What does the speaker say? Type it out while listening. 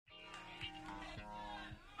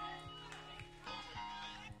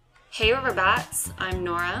Hey Riverbats, I'm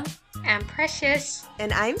Nora. I'm Precious.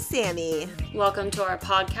 And I'm Sammy. Welcome to our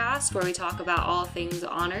podcast where we talk about all things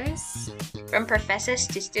honors. From professors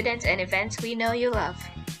to students and events we know you love.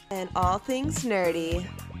 And all things nerdy.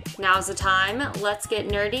 Now's the time. Let's get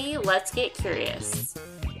nerdy. Let's get curious.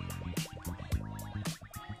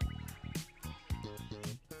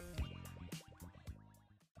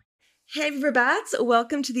 Hey Riverbats,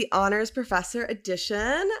 welcome to the Honors Professor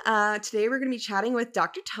Edition. Today we're going to be chatting with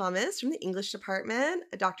Dr. Thomas from the English department.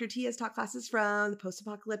 Dr. T has taught classes from the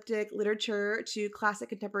post-apocalyptic literature to classic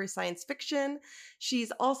contemporary science fiction.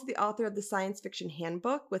 She's also the author of the Science Fiction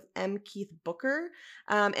Handbook with M. Keith Booker.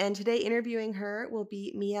 And today interviewing her will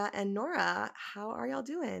be Mia and Nora. How are y'all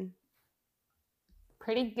doing?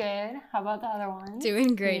 Pretty good. How about the other one?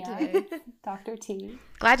 Doing great today. Dr. T.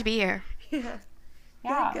 Glad to be here.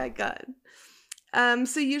 Yeah. Good.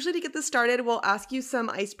 So usually to get this started, we'll ask you some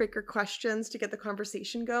icebreaker questions to get the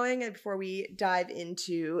conversation going and before we dive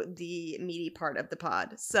into the meaty part of the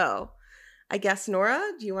pod. So I guess, Nora,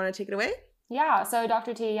 do you want to take it away? Yeah, so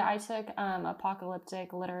Dr. T, I took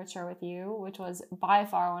apocalyptic literature with you, which was by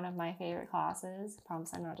far one of my favorite classes.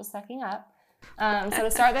 Promise I'm not just sucking up. So to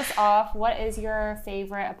start this off, what is your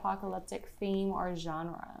favorite apocalyptic theme or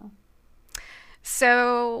genre?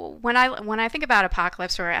 So when I think about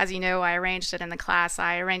apocalypse, or as you know, I arranged it in the class,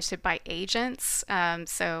 I arranged it by agents.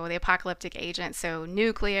 So the apocalyptic agents, so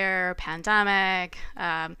nuclear, pandemic,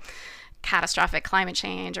 catastrophic climate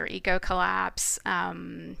change or eco collapse,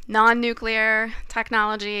 non-nuclear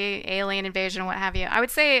technology, alien invasion, what have you. I would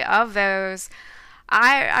say of those,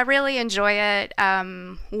 I really enjoy it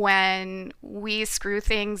when we screw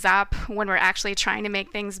things up, when we're actually trying to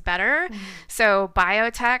make things better. Mm-hmm. So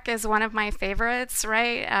biotech is one of my favorites,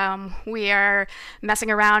 right? We are messing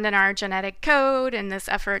around in our genetic code in this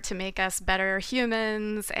effort to make us better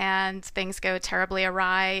humans, and things go terribly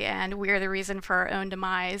awry, and we're the reason for our own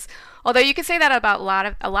demise. Although you could say that about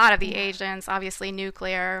a lot of the agents, obviously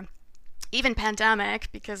nuclear, even pandemic,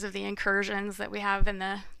 because of the incursions that we have in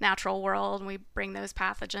the natural world, and we bring those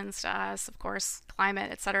pathogens to us, of course,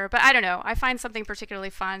 climate, etc. But I don't know, I find something particularly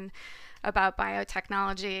fun about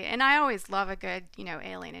biotechnology, and I always love a good,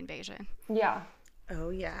 alien invasion. Yeah.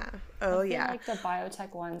 Oh yeah. I feel like the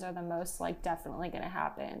biotech ones are the most definitely going to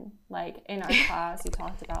happen. Like in our class, you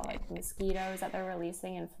talked about mosquitoes that they're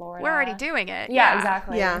releasing in Florida. We're already doing it. Yeah,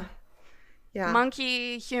 exactly. Yeah.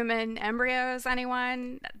 Monkey human embryos,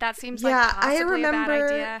 anyone? That seems like I possibly remember, a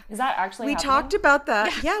bad idea. Is that actually we happening? talked about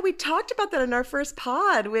that. Yeah, we talked about that in our first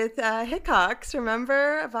pod with Hickox,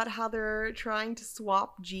 remember? About how they're trying to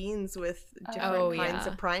swap genes with different kinds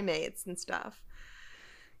of primates and stuff.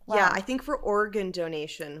 Wow. Yeah, I think for organ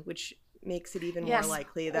donation, which makes it even more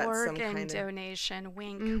likely that some kind of organ donation,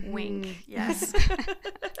 wink, wink. Yes.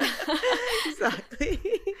 Exactly.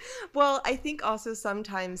 Well, I think also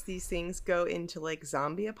sometimes these things go into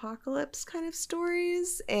zombie apocalypse kind of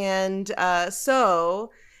stories. And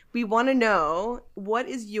so we want to know, what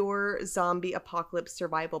is your zombie apocalypse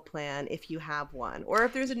survival plan if you have one? Or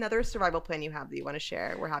if there's another survival plan you have that you want to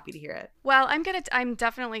share, we're happy to hear it. Well, I'm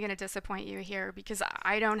definitely gonna disappoint you here because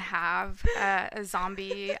I don't have a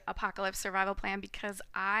zombie apocalypse survival plan, because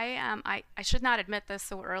I should not admit this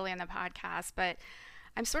so early in the podcast, but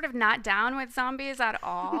I'm sort of not down with zombies at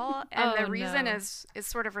all. And the reason is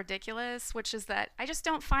sort of ridiculous, which is that I just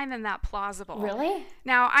don't find them that plausible. Really?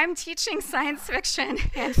 Now, I'm teaching science fiction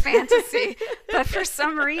and fantasy, but for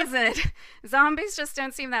some reason, zombies just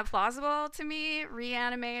don't seem that plausible to me.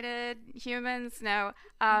 Reanimated humans, no.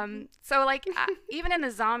 So even in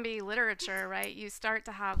the zombie literature, right, you start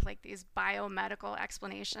to have these biomedical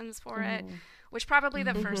explanations for it, which probably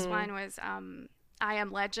the first one was I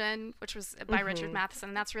Am Legend, which was by Richard Matheson.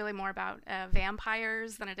 And that's really more about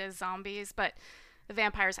vampires than it is zombies, but the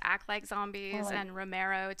vampires act like zombies, and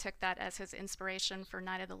Romero took that as his inspiration for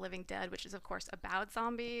Night of the Living Dead, which is, of course, about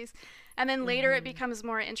zombies. And then later it becomes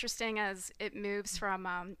more interesting as it moves from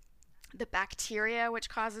the bacteria, which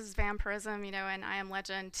causes vampirism, in I Am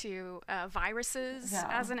Legend, to viruses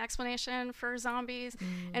as an explanation for zombies.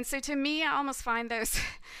 And so to me, I almost find those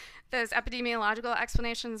epidemiological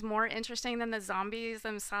explanations more interesting than the zombies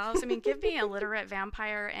themselves. I mean, give me a literate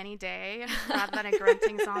vampire any day rather than a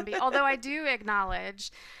grunting zombie. Although I do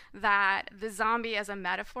acknowledge that the zombie as a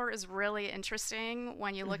metaphor is really interesting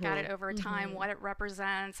when you look at it over time, what it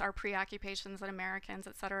represents, our preoccupations as Americans,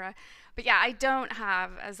 etc. But yeah, I don't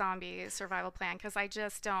have a zombie survival plan because I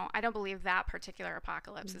don't believe that particular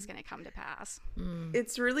apocalypse is going to come to pass.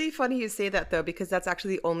 It's really funny you say that, though, because that's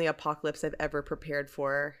actually the only apocalypse I've ever prepared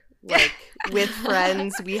for. With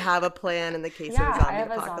friends, we have a plan in the case of a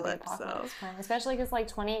zombie apocalypse. Plan, especially because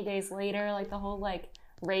 28 days later, the whole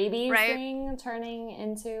rabies Right. thing turning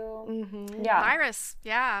into Mm-hmm. Virus.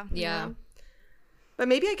 Yeah. Yeah. But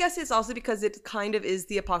maybe I guess it's also because it kind of is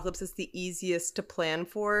the apocalypse that's the easiest to plan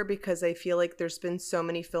for, because I feel like there's been so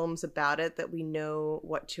many films about it that we know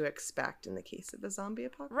what to expect in the case of a zombie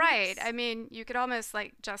apocalypse. Right. I mean, you could almost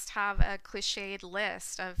like just have a cliched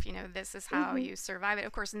list of, you know, this is how you survive it.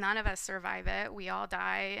 Of course, none of us survive it. We all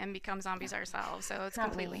die and become zombies ourselves. So it's Not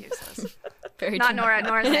completely me. useless. Very Not true. Nora.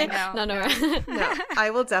 Nora's saying no. Not Nora. No, I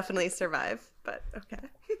will definitely survive, but okay.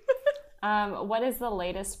 What is the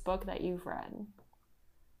latest book that you've read?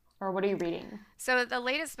 Or what are you reading? So the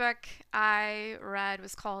latest book I read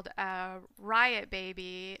was called Riot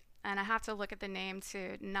Baby, and I have to look at the name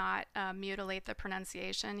to not mutilate the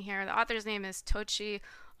pronunciation here. The author's name is Tochi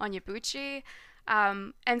Onyebuchi.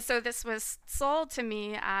 And so this was sold to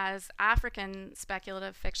me as African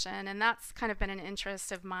speculative fiction, and that's kind of been an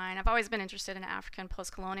interest of mine. I've always been interested in African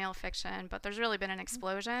post-colonial fiction, but there's really been an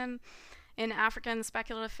explosion in African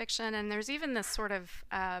speculative fiction, and there's even this sort of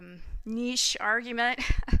niche argument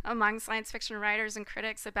among science fiction writers and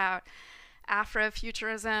critics about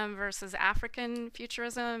Afrofuturism versus African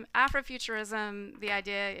futurism. Afrofuturism, the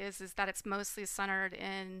idea is that it's mostly centered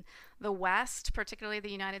in the West, particularly the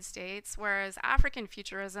United States, whereas African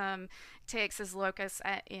futurism takes its locus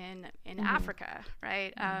in Africa,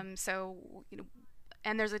 right? So, you know,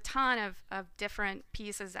 and there's a ton of different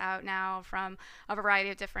pieces out now from a variety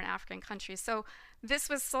of different African countries. So this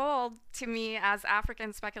was sold to me as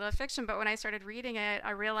African speculative fiction, but when I started reading it, I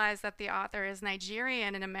realized that the author is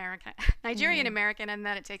Nigerian American, and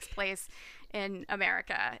that it takes place in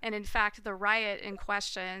America. And in fact, the riot in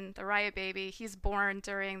question, the Riot Baby, he's born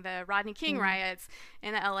during the Rodney King riots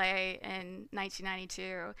in LA in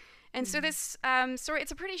 1992. And so this story,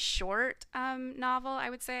 it's a pretty short novel, I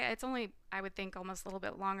would say. It's only, I would think, almost a little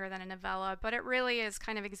bit longer than a novella, but it really is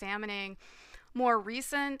kind of examining more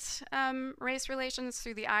recent race relations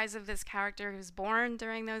through the eyes of this character who's born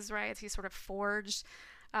during those riots. He's sort of forged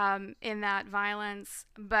in that violence.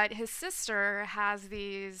 But his sister has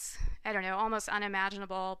these, I don't know, almost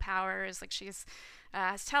unimaginable powers. Like she's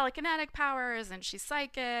has telekinetic powers, and she's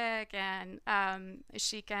psychic, and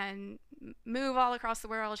she can move all across the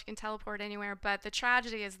world. She can teleport anywhere. But the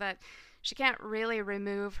tragedy is that she can't really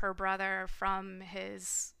remove her brother from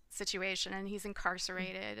his situation, and he's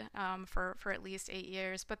incarcerated for at least 8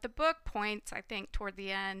 years. But the book points, I think, toward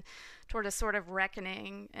the end, toward a sort of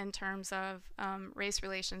reckoning in terms of race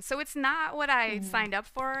relations. So it's not what I signed up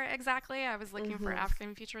for exactly. I was looking for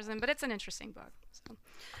African futurism, but it's an interesting book. So.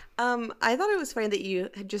 I thought it was funny that you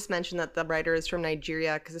had just mentioned that the writer is from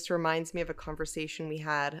Nigeria, because this reminds me of a conversation we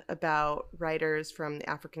had about writers from the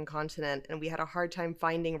African continent, and we had a hard time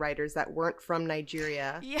finding writers that weren't from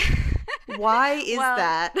Nigeria. Yeah. Why is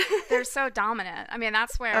that? They're so dominant. I mean,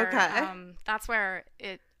 that's where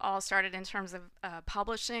it all started in terms of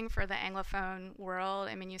publishing for the Anglophone world.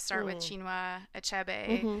 I mean, you start with Chinua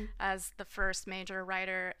Achebe as the first major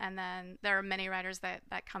writer, and then there are many writers that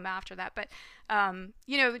come after that. But,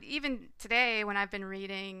 you know, even today when I've been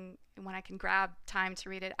reading, when I can grab time to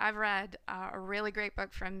read it, I've read a really great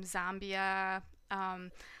book from Zambia.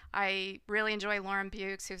 I really enjoy Lauren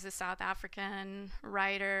Bukes, who's a South African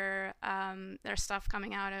writer. There's stuff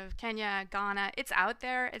coming out of Kenya, Ghana. It's out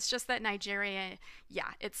there. It's just that Nigeria,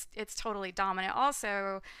 it's totally dominant.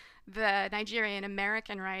 Also, the Nigerian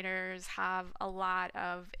American writers have a lot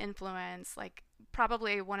of influence. Like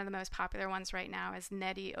probably one of the most popular ones right now is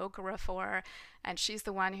Nnedi Okorafor, and she's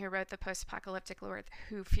the one who wrote the post-apocalyptic lyric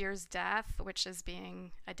Who Fears Death, which is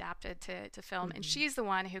being adapted to film. And she's the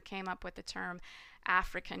one who came up with the term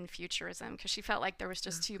African futurism, because she felt like there was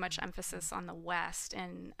just too much emphasis on the West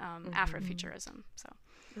in Afrofuturism. So.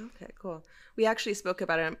 Okay, cool. We actually spoke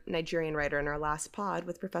about a Nigerian writer in our last pod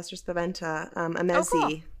with Professor Spaventa Amezi,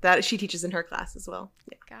 cool. that she teaches in her class as well.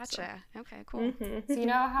 Yeah, Gotcha. Okay, cool. So you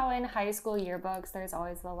know how in high school yearbooks there's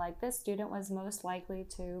always the like, this student was most likely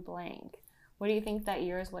to blank. What do you think that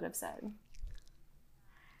yours would have said?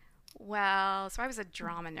 Well, so I was a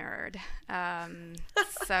drama nerd.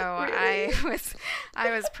 So I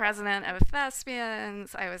was president of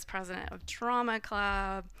Thespians. I was president of Drama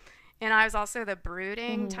Club. And I was also the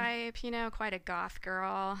brooding type, you know, quite a goth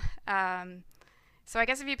girl. So I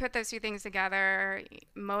guess if you put those two things together,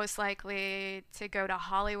 most likely to go to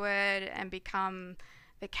Hollywood and become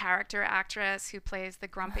the character actress who plays the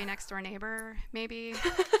grumpy next door neighbor, maybe.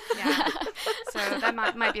 Yeah. So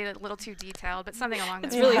that might be a little too detailed, but something along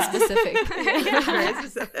those lines. It's really specific. Very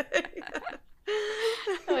specific.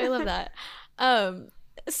 Oh, I love that.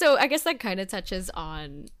 So I guess that kind of touches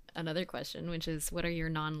on another question, which is, what are your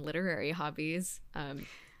non-literary hobbies?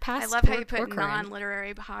 past. I love how you or put current.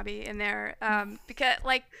 non-literary hobby in there, because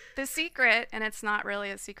like the secret, and it's not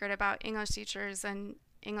really a secret about English teachers and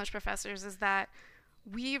English professors, is that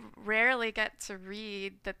we rarely get to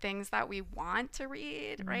read the things that we want to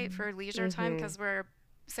read, right, for leisure time, because we're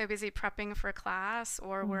so busy prepping for class,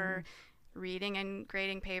 or we're reading and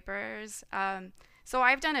grading papers. So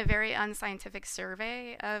I've done a very unscientific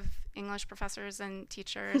survey of English professors and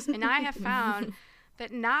teachers, and I have found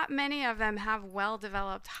that not many of them have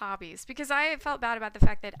well-developed hobbies, because I felt bad about the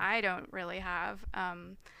fact that I don't really have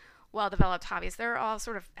well-developed hobbies. They're all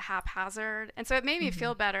sort of haphazard, and so it made me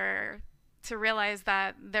feel better to realize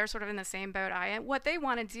that they're sort of in the same boat I am. What they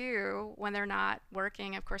want to do when they're not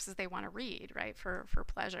working, of course, is they want to read, right, for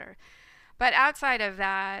pleasure. But outside of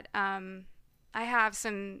that, I have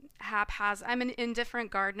some haphazard. I'm an indifferent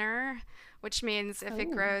gardener, which means if it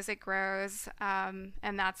grows, it grows, and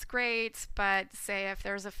that's great. But say if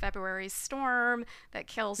there's a February storm that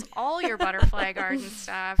kills all your butterfly garden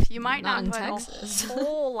stuff, you might not put a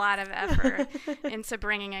whole lot of effort into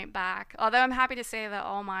bringing it back. Although I'm happy to say that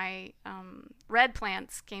all my red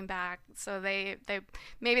plants came back. So they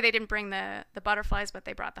maybe they didn't bring the butterflies, but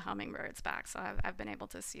they brought the hummingbirds back. So I've been able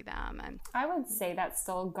to see them. And I would say that's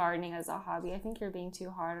still gardening as a hobby. I think you're being too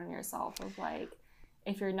hard on yourself of like,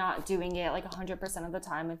 if you're not doing it like 100% of the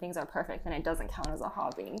time and things are perfect, then it doesn't count as a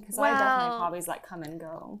hobby. Because I definitely have hobbies that come and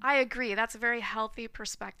go. I agree. That's a very healthy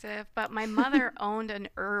perspective. But my mother owned an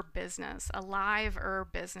herb business, a live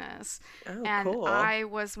herb business. Oh, and cool. I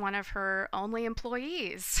was one of her only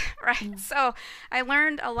employees, right? So I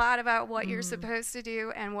learned a lot about what you're supposed to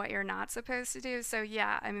do and what you're not supposed to do. So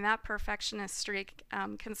yeah, I mean, that perfectionist streak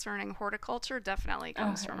concerning horticulture definitely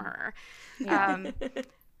comes from her. Yeah.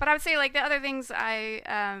 But I would say, like, the other things I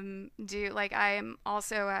do, like, I'm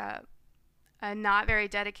also a not very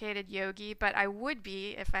dedicated yogi, but I would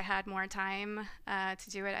be if I had more time to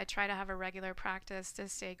do it. I try to have a regular practice to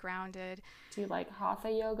stay grounded. Do you like hatha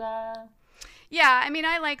yoga? Yeah, I mean,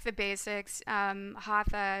 I like the basics.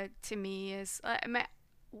 Hatha, to me, is...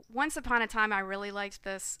 once upon a time, I really liked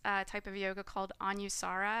this type of yoga called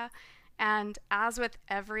Anusara. And as with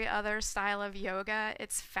every other style of yoga,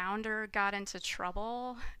 its founder got into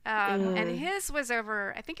trouble. And his was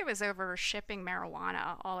over, I think it was over shipping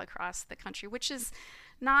marijuana all across the country, which is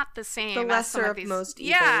not the same The as some lesser of these, most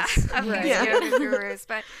evils. yeah, of Right. these Yeah. yoga gurus.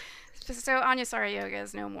 But so Anusara yoga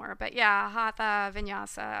is no more. But yeah, hatha,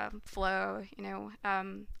 vinyasa, flow, you know,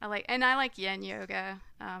 I like yin yoga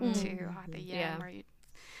too, hatha yin, where you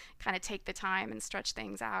kind of take the time and stretch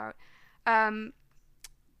things out.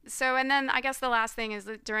 So, and then I guess the last thing is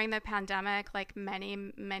that during the pandemic, like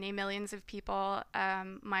many millions of people,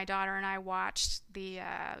 my daughter and I watched the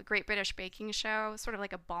Great British Baking Show, sort of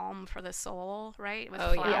like a balm for the soul, right? With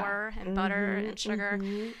flour and butter and sugar.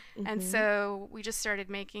 And so we just started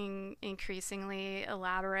making increasingly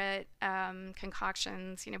elaborate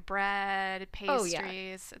concoctions, you know, bread,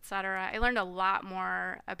 pastries, etc. I learned a lot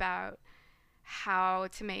more about how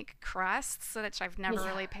to make crusts, which I've never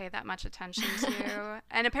really paid that much attention to.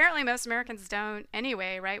 And apparently most Americans don't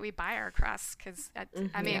anyway, right? We buy our crusts because,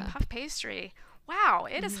 I mean, puff pastry, wow,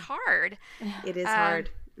 it is hard. It is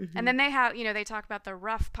hard. And then they have, you know, they talk about the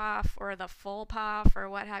rough puff or the full puff or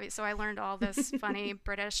what have you. So I learned all this funny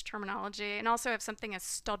British terminology. And also if something is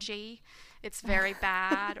stodgy, it's very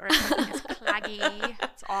bad. Or if something is claggy,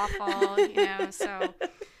 it's awful, you know,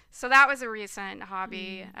 so that was a recent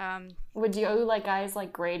hobby. Would you like guys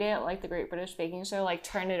like grade it like the Great British Baking Show, like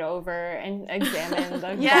turn it over and examine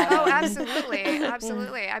the Yeah, oh, bottom?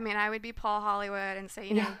 absolutely. I mean, I would be Paul Hollywood and say,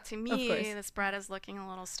 you know, to me, this bread is looking a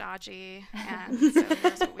little stodgy, and so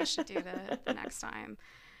here's what we should do the next time.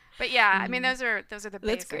 But yeah, I mean, those are the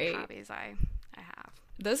basic hobbies I have.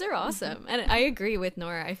 Those are awesome. And I agree with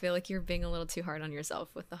Nora. I feel like you're being a little too hard on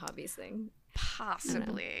yourself with the hobbies thing.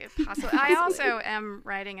 Possibly. I also am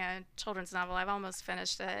writing a children's novel. I've almost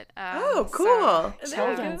finished it. Oh, cool.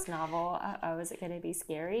 Children's novel. Is it going to be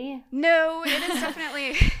scary? No, it is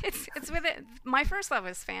definitely. It's with it. My first love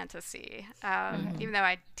is fantasy, even though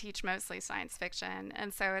I teach mostly science fiction,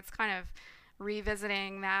 and so it's kind of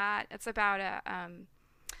revisiting that. It's about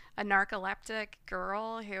a narcoleptic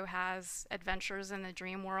girl who has adventures in the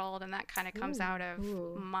dream world, and that kind of comes out of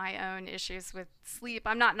my own issues with sleep.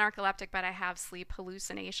 I'm not narcoleptic, but I have sleep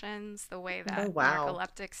hallucinations the way that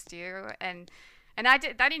narcoleptics do, and I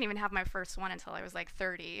didn't even have my first one until I was like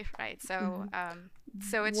 30, right? So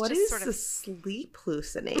so it's what just is sort of the sleep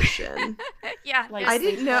hallucination? yeah, Like I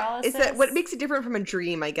didn't know. paralysis? Is that what makes it different from a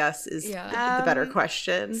dream? I guess is the better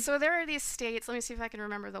question. So there are these states. Let me see if I can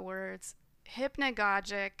remember the words.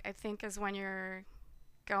 Hypnagogic, I think, is when you're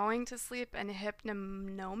going to sleep, and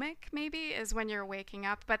hypnomnomic maybe is when you're waking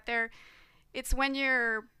up. But it's when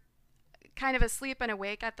you're kind of asleep and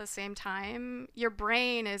awake at the same time. Your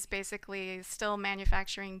brain is basically still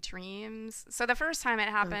manufacturing dreams. So the first time it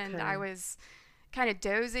happened, I was kind of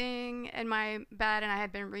dozing in my bed and I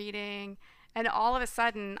had been reading, and all of a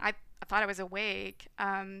sudden I thought I was awake.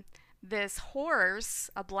 This horse,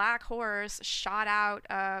 a black horse, shot out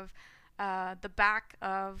of the back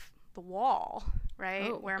of the wall,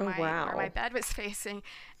 right, where my bed was facing,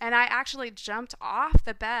 and I actually jumped off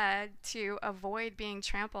the bed to avoid being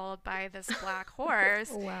trampled by this black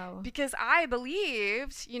horse. Wow. Because I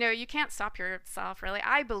believed, you can't stop yourself, really.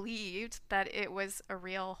 I believed that it was a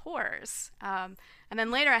real horse, and then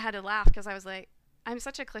later I had to laugh because I was like, I'm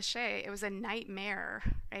such a cliche. It was a nightmare,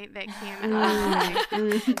 right, that came out of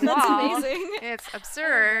my That's amazing. It's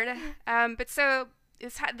absurd. But so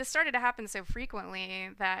this started to happen so frequently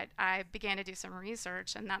that I began to do some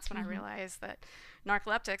research, and that's when I realized that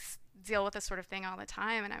narcoleptics deal with this sort of thing all the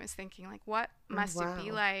time. And I was thinking, like, what must it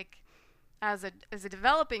be like as a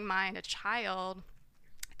developing mind, a child,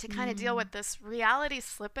 to kind of deal with this reality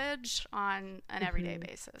slippage on an everyday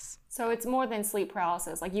basis. So it's more than sleep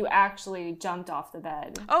paralysis. Like, you actually jumped off the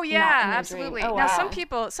bed. Oh yeah, absolutely. Oh, now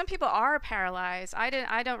wow. some people are paralyzed.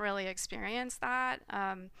 I don't really experience that.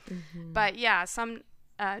 But yeah, some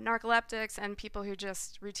narcoleptics and people who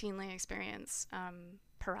just routinely experience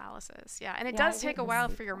paralysis. Yeah, and it does take a while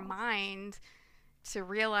for your mind to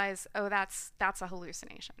realize, oh, that's a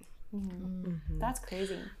hallucination. That's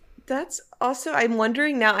crazy. That's also, I'm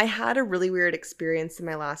wondering now, I had a really weird experience in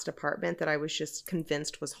my last apartment that I was just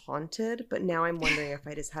convinced was haunted, but now I'm wondering if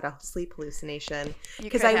I just had a sleep hallucination.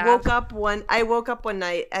 Because I woke up one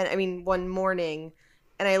night, and one morning,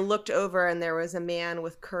 and I looked over and there was a man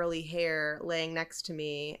with curly hair laying next to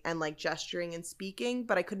me and like gesturing and speaking,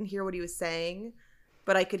 but I couldn't hear what he was saying,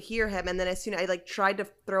 but I could hear him. And then as soon as I tried to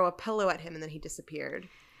throw a pillow at him, and then he disappeared.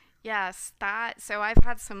 Yes, so I've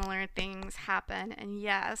had similar things happen, and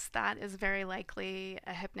yes, that is very likely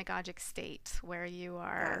a hypnagogic state where you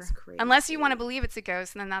are, that's crazy. Unless you want to believe it's a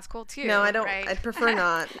ghost, and then that's cool too. No, I don't. Right? I'd prefer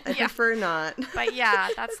not. I prefer not. But yeah,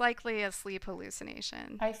 that's likely a sleep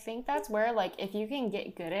hallucination. I think that's where, like, if you can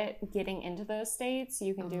get good at getting into those states,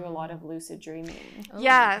 you can do a lot of lucid dreaming.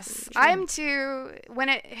 Yes, I'm too. When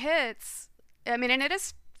it hits, and it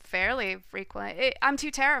is fairly frequent. I'm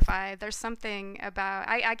too terrified. There's something about,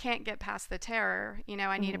 I can't get past the terror.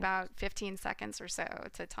 I need about 15 seconds or so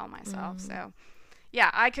to tell myself. So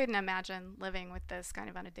yeah, I couldn't imagine living with this kind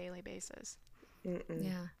of on a daily basis.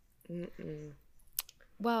 Yeah.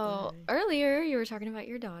 Well, earlier you were talking about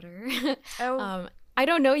your daughter. I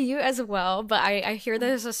don't know you as well, but I hear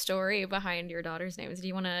there's a story behind your daughter's name. Do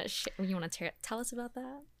you want to tell us about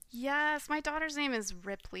that? Yes, my daughter's name is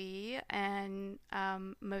Ripley, and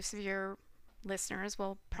most of your listeners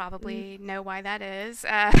will probably know why that is,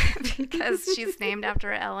 because she's named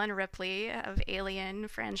after Ellen Ripley of Alien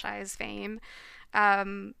franchise fame.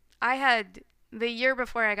 The year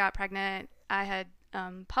before I got pregnant, I had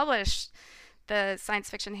published the science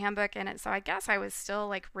fiction handbook in it, so I guess I was still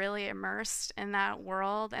like really immersed in that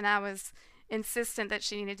world, and I was insistent that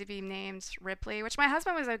she needed to be named Ripley, which my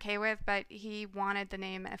husband was okay with, but he wanted the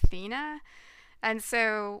name Athena. And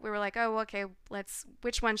so we were like, oh, okay,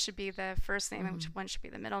 which one should be the first name and which one should be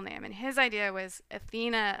the middle name? And his idea was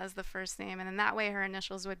Athena as the first name, and then that way her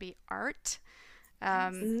initials would be Art.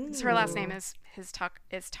 So her last name is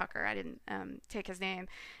Tucker. I didn't take his name.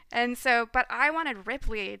 And so, but I wanted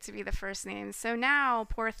Ripley to be the first name. So now,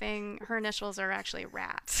 poor thing, her initials are actually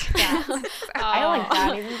Rat. Yeah. I like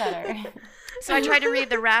that even better. So I tried to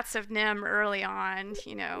read the Rats of Nim early on,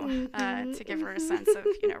 to give her a sense of,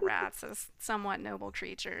 rats as somewhat noble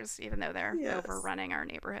creatures, even though they're overrunning our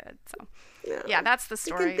neighborhood. So yeah, that's the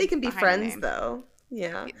story. They can be friends, though.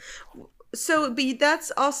 Yeah. So, but that's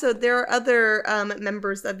also, there are other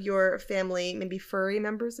members of your family, maybe furry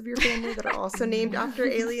members of your family, that are also named after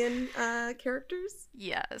alien characters?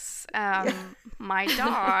 Yes. My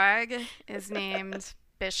dog is named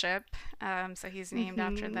Bishop. So he's named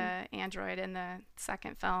after the android in the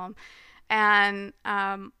second film. And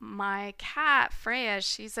my cat, Freya,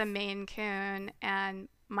 she's a Maine Coon, and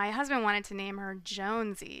my husband wanted to name her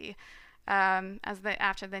Jonesy.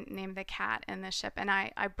 After the name of the cat in the ship, and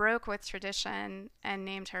I broke with tradition and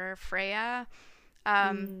named her Freya,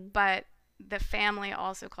 but the family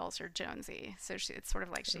also calls her Jonesy, so it's sort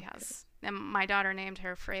of like she has. And my daughter named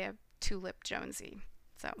her Freya Tulip Jonesy.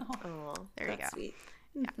 So there you go. Sweet.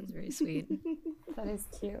 Yeah, that's very sweet. That is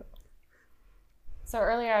cute. So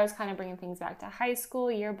earlier I was kind of bringing things back to high school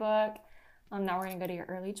yearbook. Now we're gonna go to your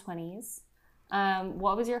early 20s.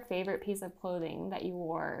 What was your favorite piece of clothing that you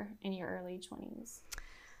wore in your early 20s?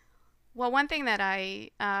 Well, one thing that I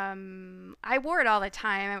wore it all the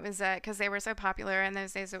time. It was because they were so popular in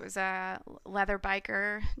those days. It was a leather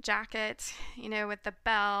biker jacket, with the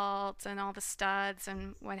belt and all the studs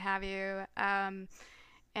and what have you.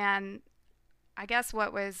 And I guess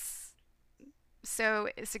what was so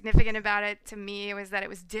significant about it to me was that it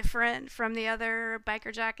was different from the other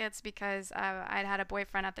biker jackets because I'd had a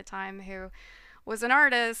boyfriend at the time who was an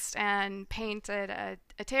artist and painted a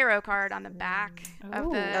tarot card on the back of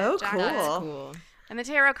the jacket. Cool. And the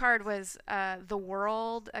tarot card was the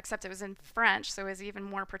world, except it was in French, so it was even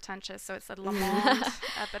more pretentious. So it said Le Monde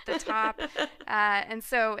up at the top. And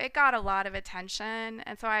so it got a lot of attention.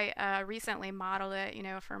 And so I recently modeled it,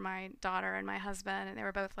 for my daughter and my husband, and they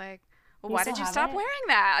were both like, well, why did you stop wearing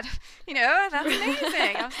that? That's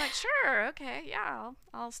amazing. I was like, sure, okay, yeah,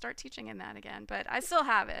 I'll start teaching in that again. But I still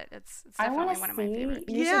have it. It's definitely one of my favorites.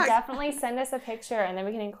 You should definitely send us a picture, and then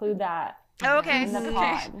we can include that. Okay. In the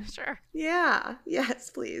pod. Sure. Yeah. Yes,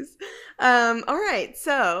 please. All right.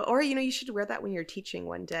 So, or you should wear that when you're teaching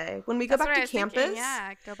one day. When we go back to campus,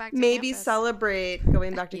 go back to maybe campus. Celebrate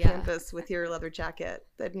going back to campus with your leather jacket.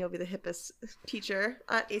 Then you'll be the hippest teacher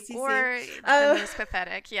at ACC. Or the most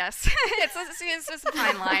pathetic. Yes. it's just a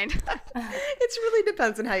fine line. It really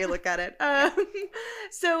depends on how you look at it.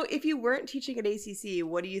 So, if you weren't teaching at ACC,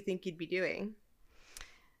 what do you think you'd be doing?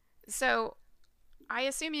 So, I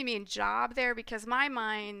assume you mean job there, because my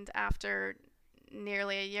mind, after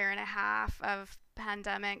nearly a year and a half of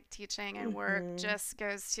pandemic teaching and work, just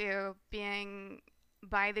goes to being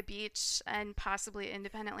by the beach and possibly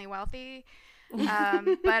independently wealthy.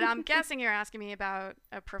 But I'm guessing you're asking me about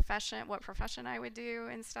what profession I would do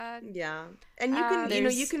instead. Yeah. And you can,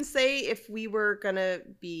 you can say if we were going to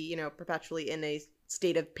be, perpetually in a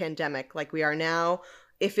state of pandemic like we are now,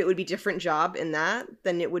 if it would be different job in that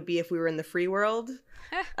than it would be if we were in the free world,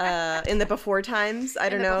 in the before times. I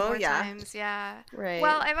don't know. Times, yeah. Right.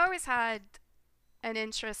 Well, I've always had an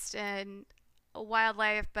interest in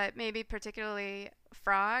wildlife, but maybe particularly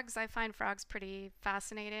frogs. I find frogs pretty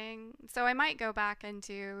fascinating. So I might go back and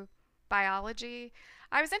do biology.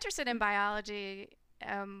 I was interested in biology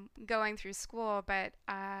going through school, but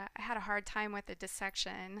I had a hard time with the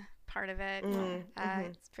dissection part of it.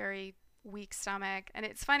 It's very weak stomach, and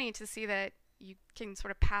it's funny to see that you can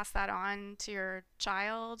sort of pass that on to your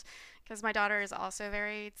child, because my daughter is also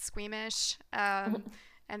very squeamish,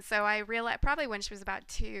 and so I realized probably when she was about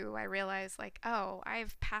 2, I realized like, oh,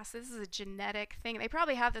 I've passed, this is a genetic thing. They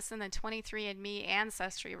probably have this in the 23andMe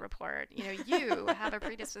ancestry report, you have a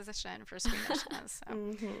predisposition for squeamishness.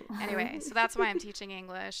 So anyway, so that's why I'm teaching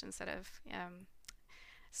English instead of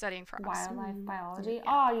studying frogs. Wildlife biology. Yeah.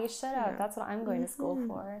 Oh, you should have. Yeah. That's what I'm going to school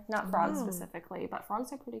for. Not frogs specifically, but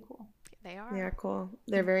frogs are pretty cool. They are. Yeah, cool.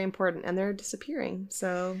 They're very important, and they're disappearing.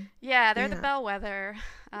 So yeah, they're the bellwether,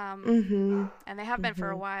 and they have been for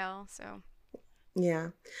a while. So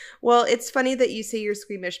yeah. Well, it's funny that you say you're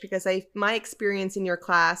squeamish, because my experience in your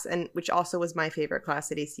class, and which also was my favorite class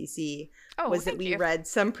at ACC, was that we read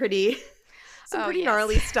some pretty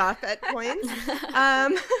gnarly stuff at points.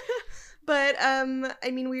 But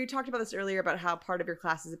we talked about this earlier about how part of your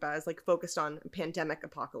class is like focused on pandemic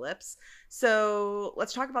apocalypse. So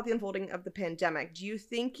let's talk about the unfolding of the pandemic. Do you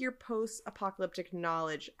think your post-apocalyptic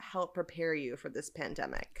knowledge helped prepare you for this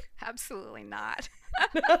pandemic? Absolutely not.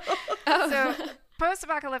 So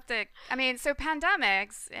post-apocalyptic, so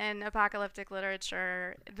pandemics in apocalyptic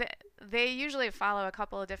literature, they usually follow a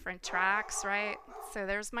couple of different tracks, right? So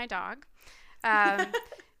there's my dog.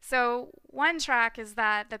 So one track is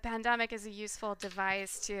that the pandemic is a useful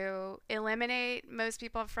device to eliminate most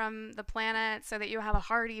people from the planet so that you have a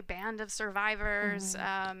hardy band of survivors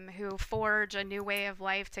who forge a new way of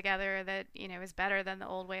life together that, is better than the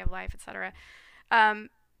old way of life, etc. And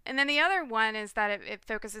then the other one is that it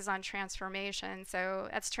focuses on transformation. So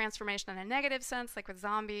that's transformation in a negative sense, like with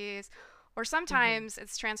zombies, or sometimes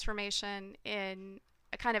it's transformation in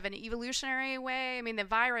a kind of an evolutionary way. The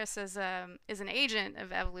virus is an agent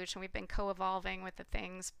of evolution. We've been co-evolving with the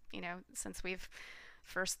things, since we've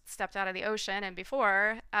first stepped out of the ocean and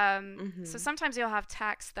before. So sometimes you'll have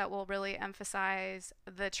texts that will really emphasize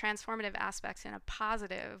the transformative aspects in a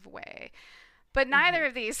positive way. But neither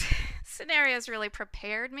of these scenarios really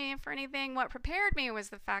prepared me for anything. What prepared me was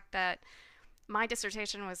the fact that my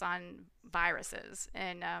dissertation was on viruses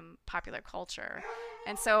in popular culture.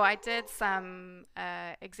 And so I did some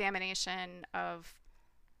examination of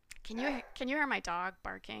Can you hear my dog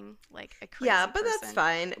barking like a crazy Yeah, but person? that's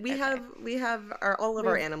fine. We have all of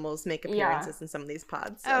our animals make appearances in some of these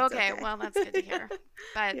pods. So okay. Well, that's good to hear.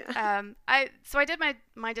 But I did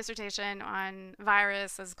my dissertation on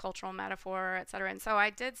virus as cultural metaphor, et cetera. And so I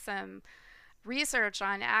did some research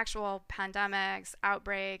on actual pandemics,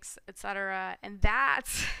 outbreaks, et cetera. And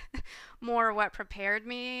that's more what prepared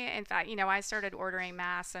me. In fact, I started ordering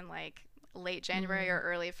masks in like late January or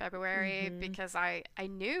early February because I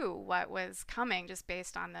knew what was coming just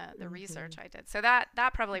based on the research I did. So that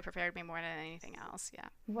probably prepared me more than anything else. Yeah.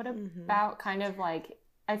 What about kind of like,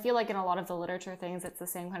 I feel like in a lot of the literature things, it's the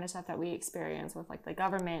same kind of stuff that we experience with like the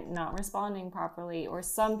government not responding properly, or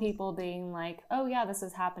some people being like, oh yeah, this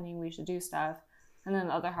is happening, we should do stuff. And then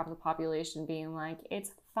the other half of the population being like,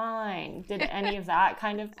 it's fine. Did any of that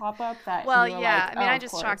kind of pop up? Well, yeah. Like, I mean, I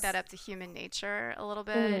just chalked that up to human nature a little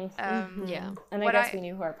bit. Yeah. And I guess we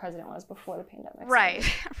knew who our president was before the pandemic. Right.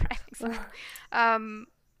 Right. Exactly.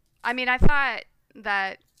 I mean, I thought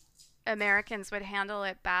that Americans would handle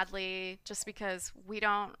it badly just because we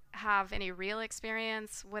don't have any real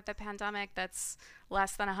experience with a pandemic that's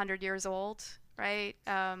less than 100 years old. Right?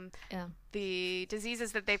 The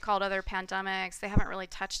diseases that they've called other pandemics, they haven't really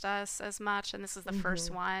touched us as much. And this is the first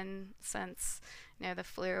one since, the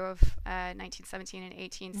flu of 1917 and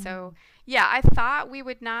 18. So, yeah, I thought we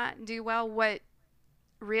would not do well. What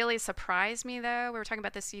really surprised me, though, we were talking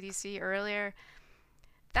about the CDC earlier,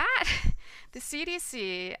 that the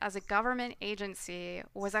CDC as a government agency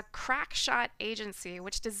was a crackshot agency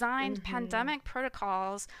which designed pandemic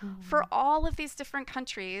protocols for all of these different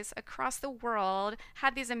countries across the world,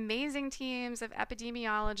 had these amazing teams of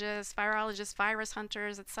epidemiologists, virologists, virus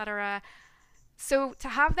hunters, etc. So to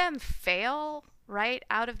have them fail right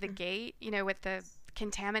out of the gate, with the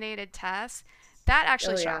contaminated tests, that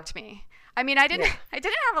actually shocked me. I mean, I didn't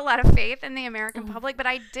have a lot of faith in the American public, but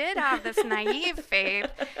I did have this naive faith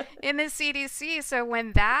in the CDC. So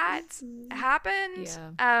when that happened,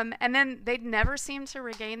 and then they'd never seemed to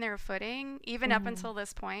regain their footing, even up until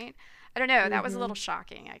this point. I don't know. That was a little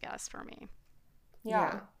shocking, I guess, for me.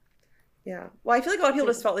 Yeah. Well, I feel like a lot of people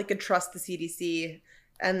just felt they could trust the CDC,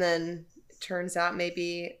 and then it turns out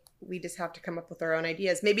maybe we just have to come up with our own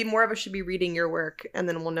ideas. Maybe more of us should be reading your work, and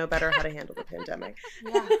then we'll know better how to handle the pandemic.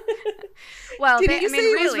 Yeah. Well, didn't you say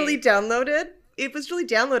it was really downloaded? It was really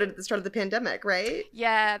downloaded at the start of the pandemic, right?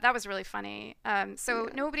 Yeah, that was really funny.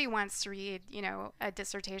 Nobody wants to read, a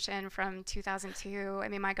dissertation from 2002. I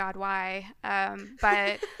mean, my God, why?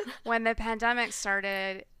 But when the pandemic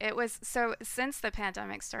started, since the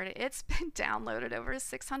pandemic started, it's been downloaded over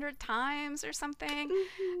 600 times or something.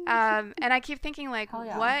 And I keep thinking, like,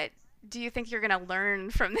 what do you think you're going to learn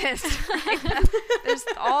from this? There's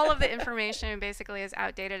all of the information basically is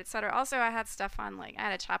outdated, et cetera. Also, I had stuff on, I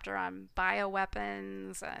had a chapter on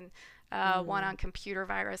bioweapons and one on computer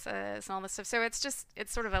viruses and all this stuff. So it's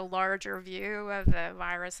sort of a larger view of the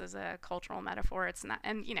virus as a cultural metaphor. It's not,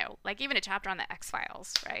 and even a chapter on the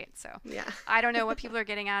X-Files, right? So I don't know what people are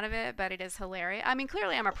getting out of it, but it is hilarious. I mean,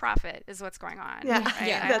 clearly I'm a prophet is what's going on. Yeah,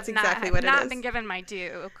 right? That's exactly what it is. I've not been given my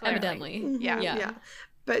due, clearly. Evidently. Yeah.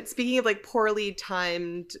 But speaking of poorly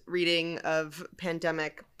timed reading of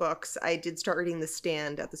pandemic books, I did start reading The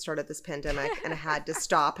Stand at the start of this pandemic, and I had to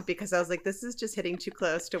stop because I was like, this is just hitting too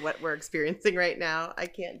close to what we're experiencing right now. I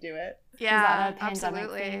can't do it. Yeah,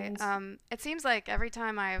 absolutely. It seems like every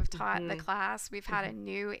time I've taught the class, we've had a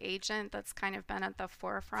new agent that's kind of been at the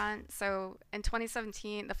forefront. So in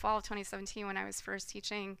 2017, the fall of 2017, when I was first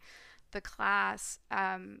teaching the class,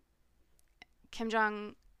 Kim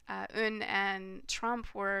Jong-un and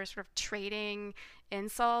Trump were sort of trading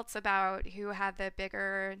insults about who had the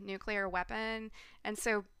bigger nuclear weapon. And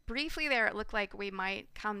so briefly there, it looked like we might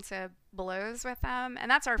come to blows with them.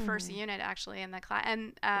 And that's our first unit actually in the class.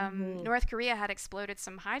 And North Korea had exploded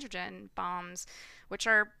some hydrogen bombs, which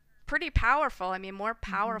are pretty powerful. I mean, more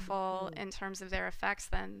powerful in terms of their effects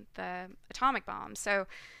than the atomic bomb. So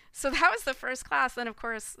that was the first class. Then, of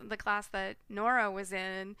course, the class that Nora was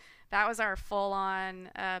in, that was our full-on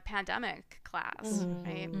pandemic class,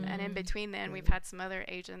 right? And in between then, we've had some other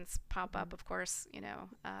agents pop up, of course,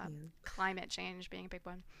 climate change being a big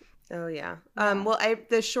one. Oh, yeah. Well,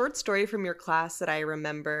 the short story from your class that I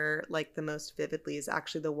remember the most vividly is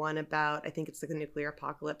actually the one about, I think it's the nuclear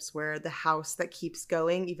apocalypse, where the house that keeps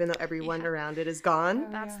going, even though everyone around it is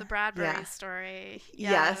gone. That's the Bradbury story.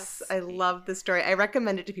 Yes, I love the story. I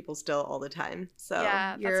recommend it to people still all the time. So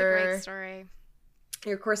yeah, that's a great story.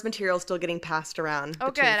 Your course material is still getting passed around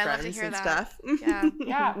between friends I love to hear and that. Stuff.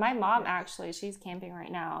 Yeah, my mom actually, she's camping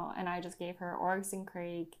right now, and I just gave her Oryx and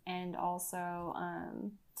Creek and also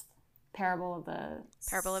Parable of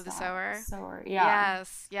the Sower. Yeah.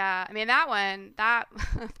 Yes. Yeah. I mean, that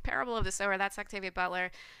Parable of the Sower, that's Octavia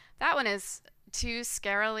Butler. That one is too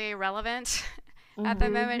scarily relevant at the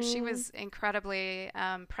moment. She was incredibly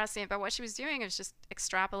prescient, but what she was doing is just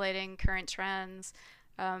extrapolating current trends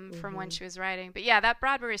from when she was writing. But yeah, that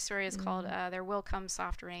Bradbury story is called There Will Come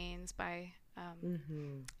Soft Rains by,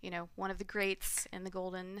 one of the greats in the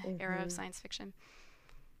golden era of science fiction.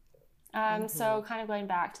 So kind of going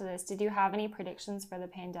back to this, did you have any predictions for the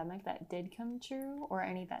pandemic that did come true or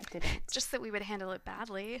any that didn't? Just that we would handle it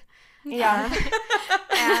badly. Yeah.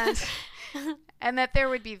 and that there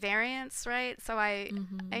would be variants, right? So I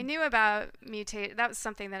knew about mutate. That was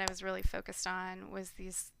something that I was really focused on, was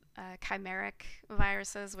these chimeric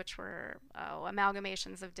viruses, which were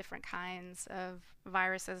amalgamations of different kinds of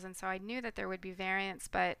viruses. And so I knew that there would be variants,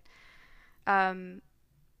 but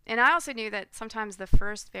and I also knew that sometimes the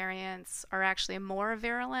first variants are actually more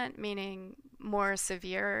virulent, meaning more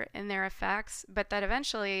severe in their effects, but that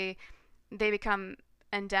eventually they become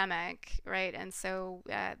endemic, right? And so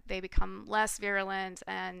they become less virulent,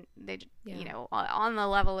 and they, on the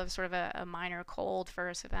level of sort of a minor cold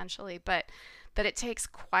first eventually, but that it takes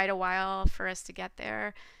quite a while for us to get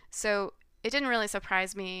there. So it didn't really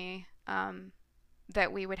surprise me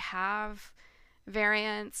that we would have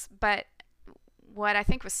variants, but what I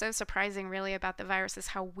think was so surprising really about the virus is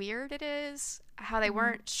how weird it is, how they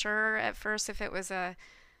weren't sure at first if it was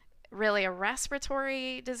really a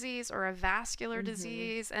respiratory disease or a vascular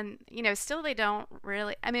disease. And, still they don't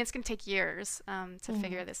really, I mean, it's going to take years to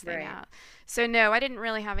figure this thing out. So no, I didn't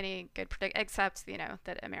really have any good except,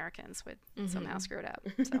 that Americans would somehow screw it up.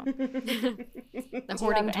 So. The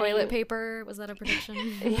hoarding toilet paper, was that a prediction?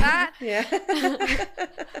 Yeah.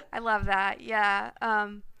 I love that. Yeah.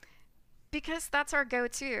 Because that's our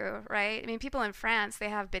go-to, right? I mean, people in France, they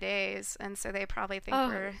have bidets, and so they probably think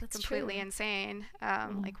we're completely insane.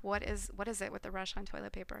 Like, what is it with the rush on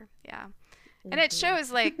toilet paper? Yeah. And it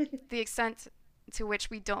shows, like, the extent to which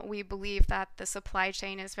we believe that the supply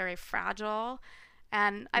chain is very fragile.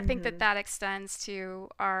 And I think that extends to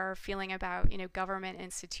our feeling about, government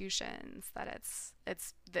institutions, that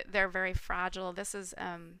they're very fragile. This is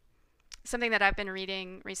something that I've been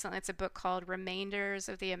reading recently. It's a book called Remainders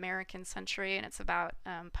of the American Century, and it's about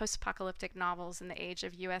post-apocalyptic novels in the age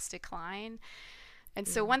of U.S. decline. And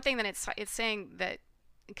so one thing that it's saying that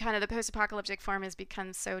kind of the post-apocalyptic form has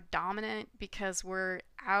become so dominant because we're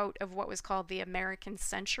out of what was called the American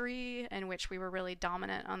century, in which we were really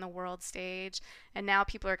dominant on the world stage. And now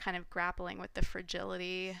people are kind of grappling with the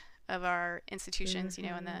fragility of our institutions, in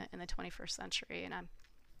the 21st century. And I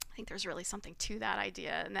think there's really something to that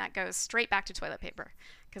idea, and that goes straight back to toilet paper,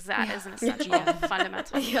 because that is an essential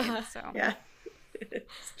fundamental need. So. Yeah,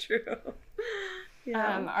 it's true.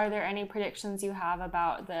 Yeah. Are there any predictions you have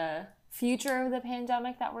about the future of the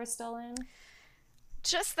pandemic that we're still in?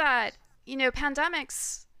 Just that,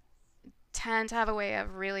 pandemics tend to have a way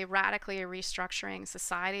of really radically restructuring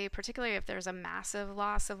society, particularly if there's a massive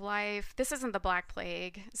loss of life. This isn't the Black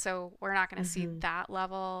Plague, so we're not going to see that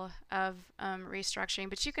level of restructuring,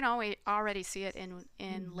 but you can already see it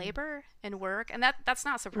in labor and work, and that's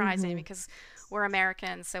not surprising because we're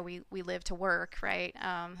Americans, so we live to work, right?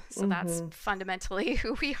 So that's fundamentally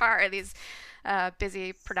who we are, these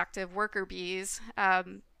busy, productive worker bees.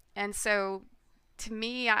 And so to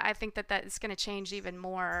me, I think that is going to change even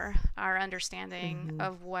more our understanding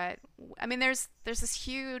of what, I mean, there's this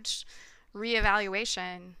huge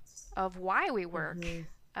reevaluation of why we work.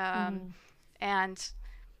 And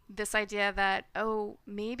this idea that,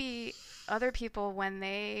 maybe other people, when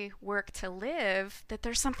they work to live, that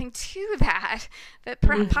there's something to that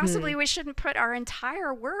possibly we shouldn't put our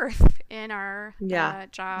entire worth in our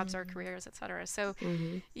jobs, our careers, etc. So,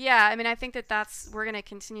 I mean, I think we're going to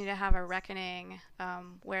continue to have a reckoning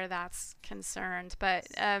where that's concerned, but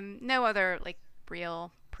no other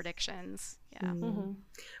real predictions. Yeah.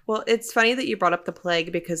 Well, it's funny that you brought up the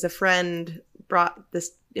plague, because a friend brought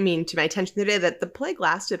this, to my attention today, that the plague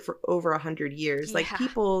lasted for over 100 years. Like,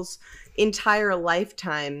 people's entire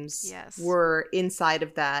lifetimes were inside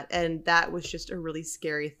of that. And that was just a really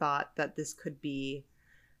scary thought, that this could be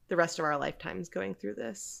the rest of our lifetimes going through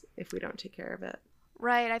this if we don't take care of it.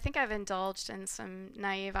 Right. I think I've indulged in some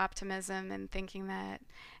naive optimism and thinking that,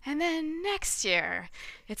 and then next year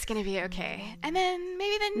it's going to be okay. And then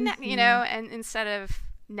maybe and instead of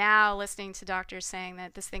now listening to doctors saying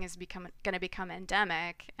that this thing is going to become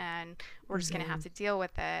endemic and we're just going to have to deal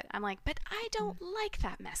with it, I'm like, but I don't like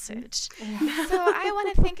that message. So I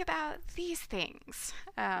want to think about these things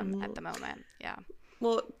at the moment. Yeah.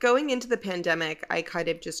 Well, going into the pandemic, I kind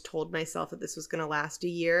of just told myself that this was going to last a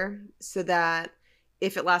year, so that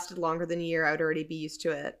if it lasted longer than a year, I would already be used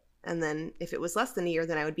to it. And then if it was less than a year,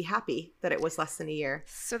 then I would be happy that it was less than a year.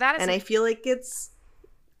 So that is, and I feel like it's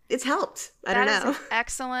helped. I don't know. That is an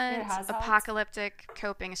excellent apocalyptic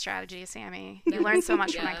coping strategy, Sammy. You learned so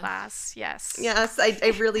much from my class. Yes. Yes,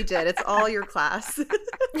 I really did. It's all your class.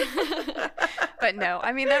 But no,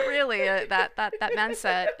 I mean, that really, that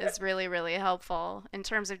mindset is really, really helpful in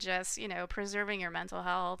terms of just, preserving your mental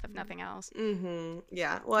health, if nothing else. Mm-hmm.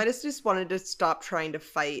 Yeah. Well, I just wanted to stop trying to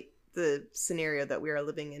fight the scenario that we are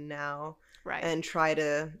living in now. Right. And try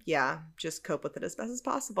to, just cope with it as best as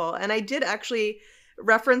possible. And I did actually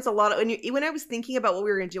reference a lot of when I was thinking about what we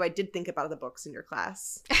were going to do, I did think about the books in your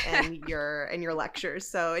class and your lectures,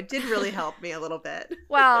 so it did really help me a little bit.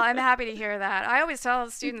 Well, I'm happy to hear that. I always tell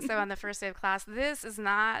students though on the first day of class, this is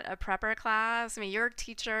not a prepper class. I mean, your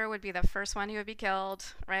teacher would be the first one who would be killed,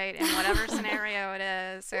 right, in whatever scenario it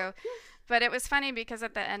is. So, but it was funny because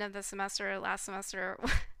at the end of the semester, last semester,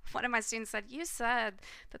 one of my students said, you said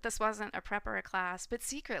that this wasn't a prepper class, but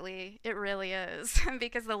secretly it really is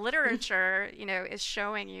because the literature, is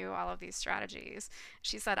showing you all of these strategies.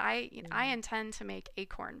 She said, I intend to make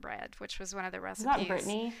acorn bread, which was one of the recipes. Is that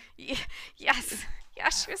Brittany? Yes. Yeah,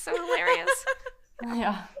 she was so hilarious.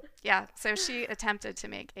 Yeah. Yeah, so she attempted to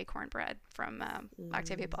make acorn bread from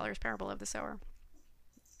Octavia Butler's Parable of the Sower.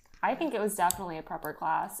 I think it was definitely a prepper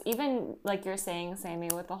class. Even like you're saying, Sammy,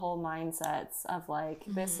 with the whole mindsets of like,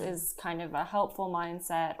 this is kind of a helpful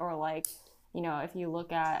mindset, or like, if you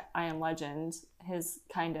look at I Am Legend, his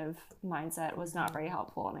kind of mindset was not very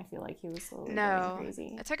helpful, and I feel like he was slowly going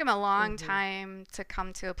crazy. It took him a long time to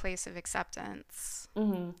come to a place of acceptance.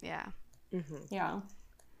 Mm-hmm. Yeah. Mm-hmm.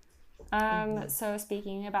 Yeah. So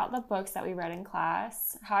speaking about the books that we read in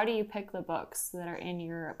class, how do you pick the books that are in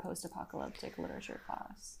your post-apocalyptic literature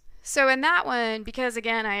class? So in that one, because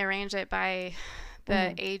again, I arranged it by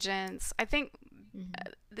the agents, I think,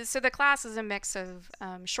 so the class is a mix of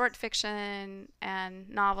short fiction and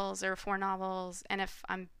novels. There are 4 novels. And if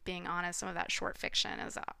I'm being honest, some of that short fiction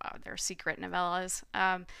is they're secret novellas.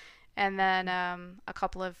 And then a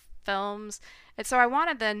couple of films. And so I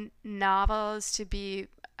wanted the novels to be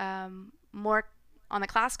more on the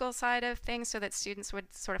classical side of things so that students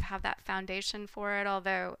would sort of have that foundation for it.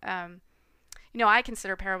 Although, I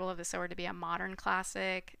consider Parable of the Sower to be a modern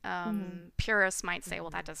classic. Purists might say, well,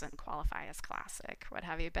 that doesn't qualify as classic, what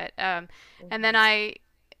have you. But and then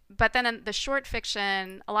in the short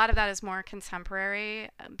fiction, a lot of that is more contemporary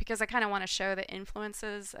because I kind of want to show the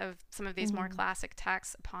influences of some of these more classic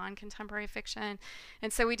texts upon contemporary fiction.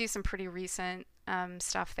 And so we do some pretty recent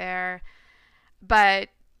stuff there. But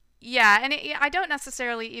yeah, and I don't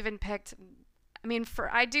necessarily even picked. I mean,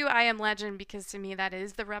 I Am Legend because to me that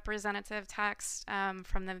is the representative text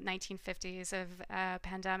from the 1950s of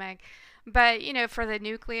pandemic. But, for the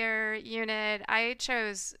nuclear unit, I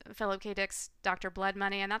chose Philip K. Dick's Dr. Blood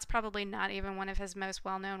Money, and that's probably not even one of his most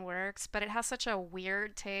well-known works, but it has such a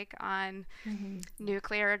weird take on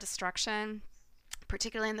nuclear destruction,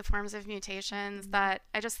 particularly in the forms of mutations, that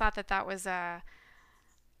I just thought that was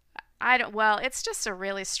it's just a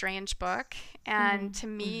really strange book, and to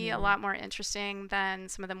me a lot more interesting than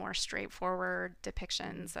some of the more straightforward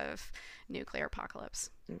depictions of nuclear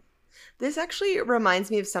apocalypse. This actually reminds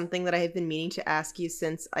me of something that I have been meaning to ask you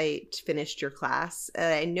since I finished your class.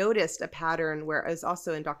 I noticed a pattern where I was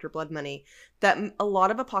also in Dr. Blood Money that a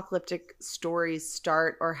lot of apocalyptic stories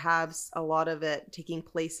start or have a lot of it taking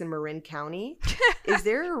place in Marin County. Is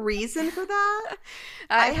there a reason for that?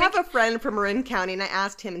 I have a friend from Marin County, and I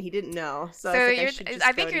asked him, and he didn't know. So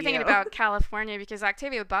I think you're thinking about California because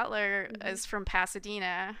Octavia Butler is from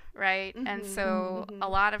Pasadena, right? And so a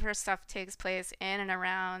lot of her stuff takes place in and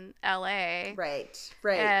around LA. Right.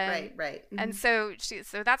 And so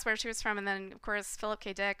that's where she was from. And then, of course, Philip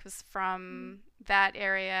K. Dick was from that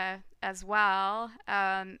area as well.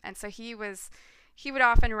 And so he would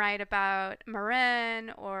often write about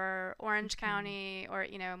Marin or Orange County or,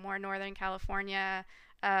 more Northern California.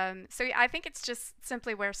 So I think it's just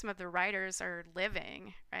simply where some of the writers are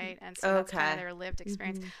living, right? And so that's kind of their lived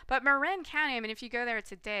experience. But Marin County, I mean, if you go there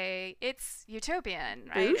today, it's utopian,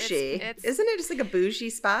 right? Bougie. Isn't it just like a bougie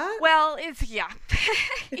spot? Well, yeah.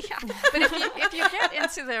 But if you get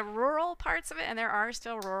into the rural parts of it, and there are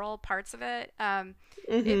still rural parts of it,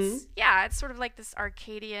 it's sort of like this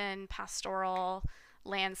Arcadian pastoral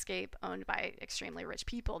landscape owned by extremely rich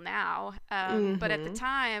people now. But at the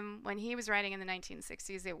time when he was writing in the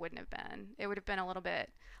 1960s, it wouldn't have been. It would have been a little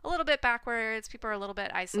bit backwards. People are a little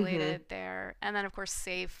bit isolated there. And then, of course,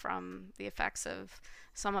 safe from the effects of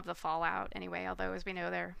some of the fallout anyway, although, as we know,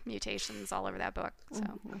 there are mutations all over that book. So.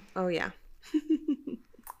 Oh, yeah.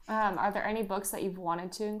 Are there any books that you've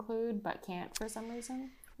wanted to include but can't for some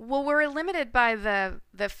reason? Well, we're limited by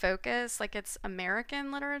the focus, like it's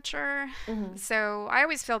American literature. Mm-hmm. So I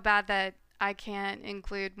always feel bad that I can't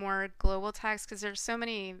include more global texts because there's so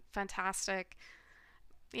many fantastic,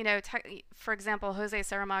 for example, Jose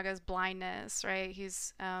Saramaga's Blindness, right?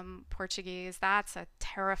 He's Portuguese. That's a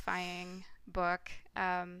terrifying book,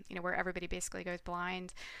 where everybody basically goes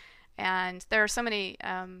blind. And there are so many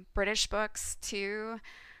British books too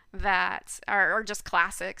that are just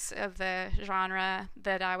classics of the genre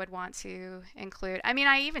that I would want to include. I mean,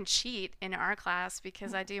 I even cheat in our class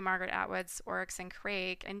because I do Margaret Atwood's Oryx and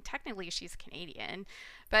Crake, and technically she's Canadian,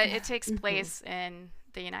 but it takes place in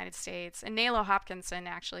the United States. And Nalo Hopkinson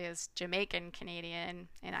actually is Jamaican Canadian,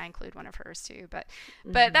 and I include one of hers too. But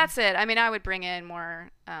that's it. I mean, I would bring in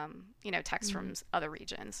more, text from other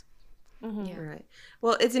regions. Mm-hmm. Yeah. Right.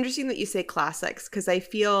 Well, it's interesting that you say classics because I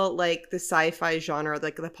feel like the sci-fi genre,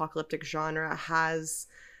 like the apocalyptic genre, has,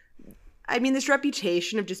 this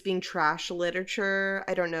reputation of just being trash literature.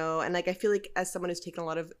 I don't know. And I feel like as someone who's taken a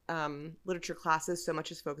lot of literature classes, so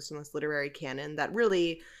much is focused on this literary canon that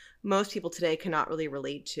really most people today cannot really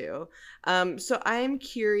relate to. So I'm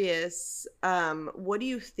curious, what do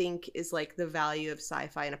you think is like the value of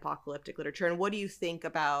sci-fi and apocalyptic literature? And what do you think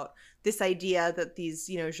about this idea that these,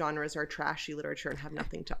 genres are trashy literature and have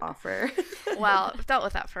nothing to offer? Well, I've dealt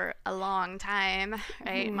with that for a long time,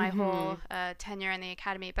 right? Mm-hmm. My whole tenure in the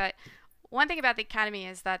Academy. But one thing about the Academy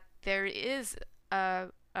is that there is a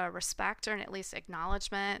respect or at least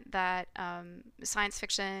acknowledgement that science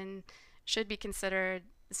fiction should be considered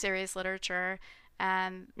serious literature,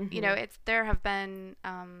 and there have been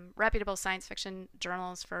reputable science fiction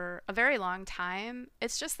journals for a very long time.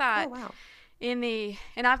 It's just that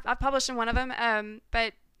and I've published in one of them,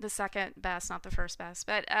 but the second best, not the first best.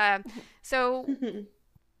 But so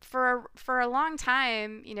for a long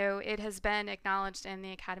time, it has been acknowledged in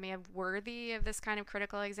the Academy of worthy of this kind of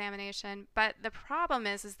critical examination. But the problem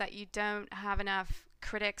is that you don't have enough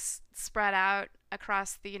critics spread out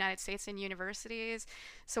across the United States and universities.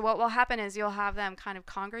 So what will happen is you'll have them kind of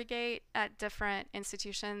congregate at different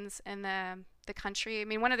institutions in the country. I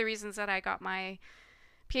mean, one of the reasons that I got my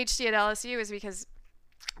PhD at LSU is because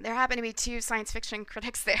there happened to be 2 science fiction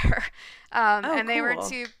critics there. And they were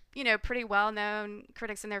 2, pretty well-known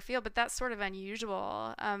critics in their field, but that's sort of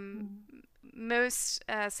unusual. Most,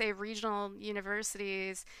 say, regional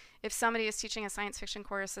universities, if somebody is teaching a science fiction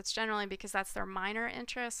course, it's generally because that's their minor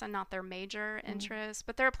interest and not their major interest.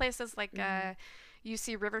 But there are places like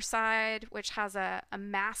UC Riverside, which has a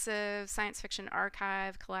massive science fiction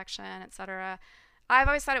archive collection, etc. I've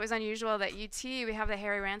always thought it was unusual that UT, we have the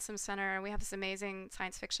Harry Ransom Center, and we have this amazing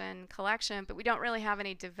science fiction collection, but we don't really have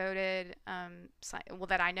any devoted,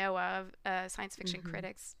 that I know of, science fiction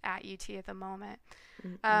critics at UT at the moment.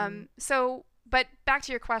 But back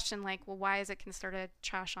to your question, why is it considered a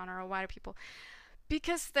trash genre, or why do people?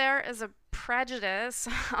 Because there is a prejudice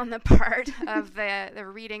on the part of the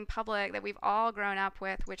reading public that we've all grown up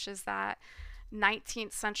with, which is that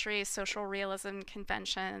 19th century social realism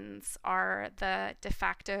conventions are the de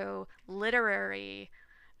facto literary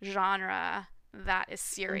genre that is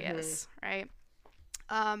serious, right?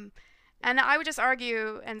 And I would just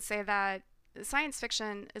argue and say that science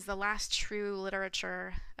fiction is the last true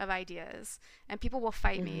literature of ideas, and people will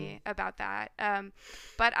fight me about that.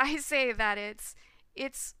 But I say that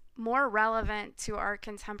it's more relevant to our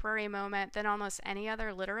contemporary moment than almost any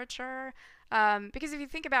other literature, because if you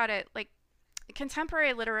think about it,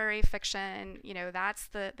 contemporary literary fiction, that's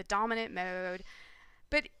the dominant mode.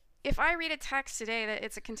 But if I read a text today that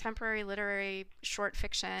it's a contemporary literary short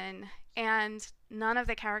fiction and none of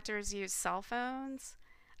the characters use cell phones,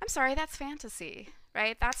 I'm sorry, that's fantasy,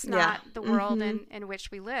 right? That's not the world in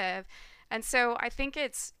which we live. And so I think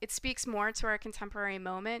it speaks more to our contemporary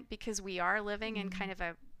moment because we are living in kind of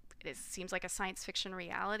it seems like a science fiction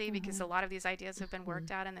reality because a lot of these ideas have been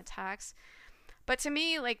worked out in the text. But to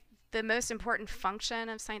me, the most important function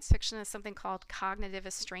of science fiction is something called cognitive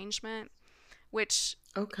estrangement, which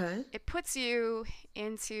it puts you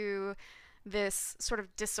into this sort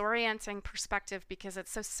of disorienting perspective because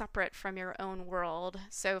it's so separate from your own world.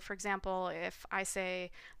 So, for example, if I say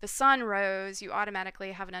the sun rose, you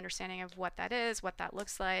automatically have an understanding of what that is, what that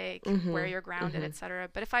looks like, where you're grounded, etc.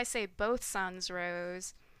 But if I say both suns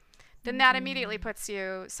rose, then that immediately puts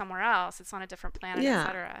you somewhere else. It's on a different planet,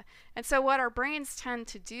 etc. And so what our brains tend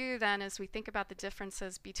to do then is we think about the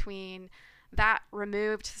differences between that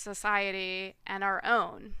removed society and our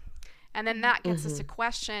own. And then that gets us to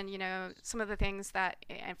question, some of the things that,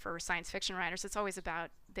 and for science fiction writers, it's always about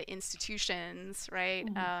the institutions, right?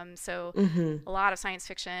 So Mm-hmm. a lot of science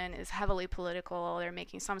fiction is heavily political. They're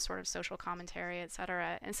making some sort of social commentary, et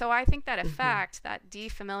cetera. And so I think that effect, that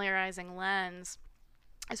defamiliarizing lens,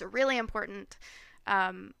 is a really important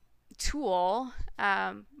tool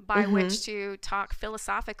by which to talk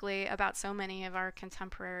philosophically about so many of our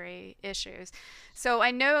contemporary issues. So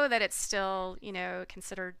I know that it's still, you know,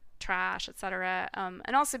 considered trash, et cetera,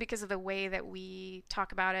 and also because of the way that we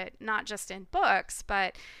talk about it, not just in books,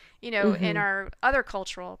 but you know, in our other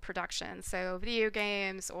cultural productions, so video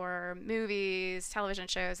games or movies, television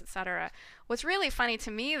shows, etc. What's really funny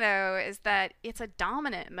to me, though, is that it's a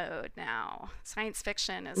dominant mode now. Science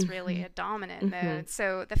fiction is really a dominant mode.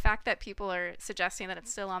 So the fact that people are suggesting that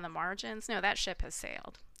it's still on the margins, no, that ship has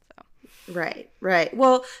sailed. So. Right.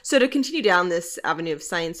 Well, so to continue down this avenue of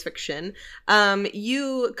science fiction,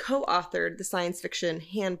 you co-authored the Science Fiction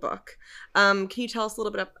Handbook. Can you tell us a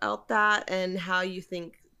little bit about that and how you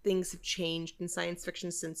think things have changed in science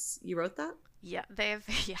fiction since you wrote that? Yeah, they've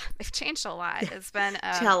changed a lot. It's been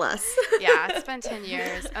tell us. Yeah, it's been 10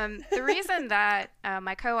 years. The reason that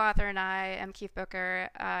my co-author and I, M. Keith Booker,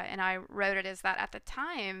 and I wrote it is that at the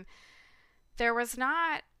time there was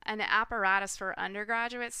not an apparatus for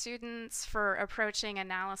undergraduate students for approaching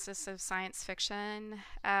analysis of science fiction,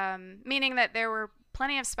 meaning that there were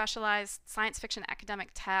plenty of specialized science fiction academic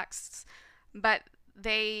texts, but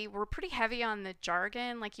they were pretty heavy on the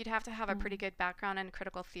jargon. Like, you'd have to have a pretty good background in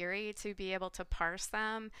critical theory to be able to parse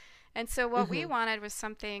them. And so what we wanted was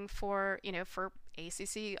something for, you know, for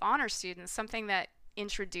ACC honor students, something that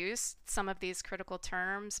introduced some of these critical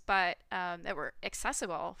terms, but that were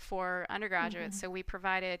accessible for undergraduates. So we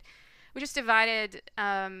just divided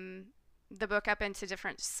the book up into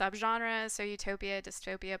different subgenres, so utopia,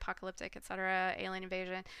 dystopia, apocalyptic, etc., alien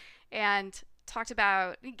invasion, and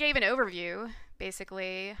gave an overview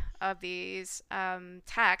basically of these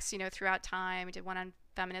texts, you know, throughout time. We did one on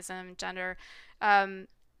feminism, gender,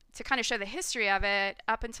 to kind of show the history of it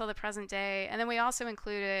up until the present day. And then we also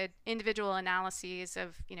included individual analyses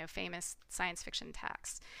of, you know, famous science fiction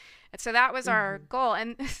texts. And so that was our goal.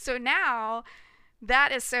 And so now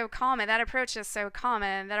that is so common, that approach is so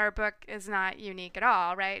common that our book is not unique at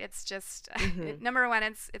all, right? It's just, number one,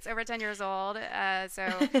 it's over 10 years old,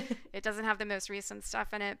 so it doesn't have the most recent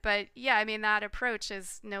stuff in it. But yeah, I mean, that approach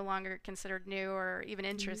is no longer considered new or even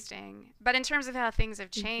interesting. But in terms of how things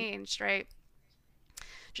have changed, right?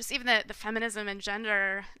 Just even the feminism and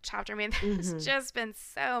gender chapter, I mean, there's just been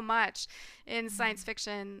so much in science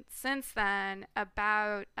fiction since then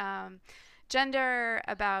about gender,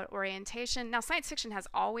 about orientation. Now, science fiction has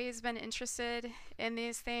always been interested in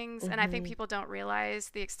these things, and I think people don't realize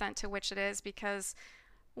the extent to which it is, because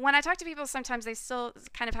when I talk to people, sometimes they still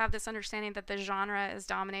kind of have this understanding that the genre is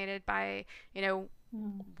dominated by, you know,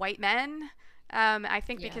 white men. I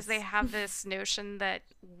think because they have this notion that,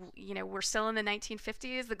 you know, we're still in the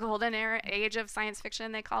 1950s, the golden era, age of science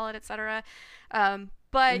fiction, they call it, etc.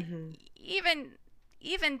 But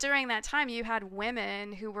even during that time, you had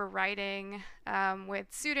women who were writing with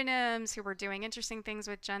pseudonyms, who were doing interesting things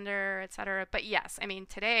with gender, etc. But yes, I mean,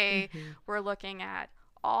 today we're looking at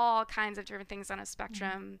all kinds of different things on a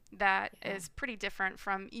spectrum that is pretty different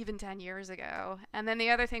from even 10 years ago. And then the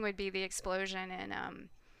other thing would be the explosion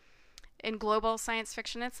in global science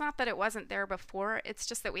fiction. It's not that it wasn't there before, it's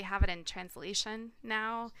just that we have it in translation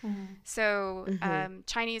now. So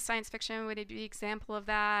Chinese science fiction would be an example of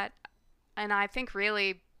that. And I think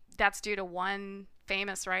really that's due to one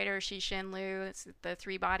famous writer, Cixin Liu, it's the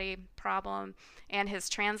three-body problem, and his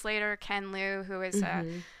translator, Ken Liu, who is a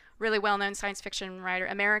really well-known science fiction writer,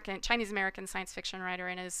 Chinese-American science fiction writer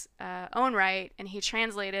in his own right, and he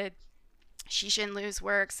translated Cixin Liu's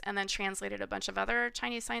works and then translated a bunch of other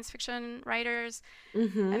Chinese science fiction writers.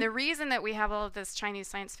 And the reason that we have all of this Chinese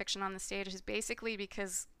science fiction on the stage is basically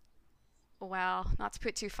because, well, not to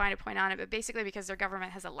put too fine a point on it, but basically because their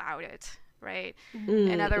government has allowed it, right?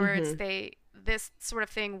 In other words, this sort of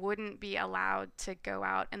thing wouldn't be allowed to go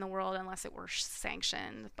out in the world unless it were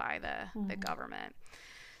sanctioned by the government.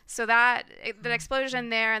 So that the explosion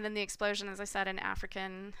there, and then the explosion, as I said, in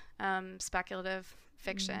African speculative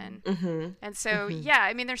fiction. And so, yeah,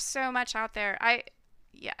 I mean, there's so much out there.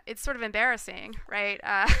 It's sort of embarrassing, right?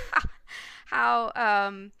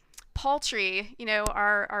 How paltry, you know,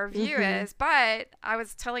 our view is. But I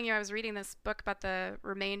was telling you, I was reading this book about the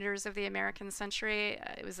remainders of the American century.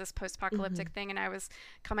 It was this post-apocalyptic thing, and I was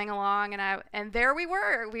coming along, and there we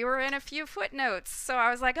were in a few footnotes. So I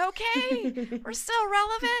was like, okay, we're still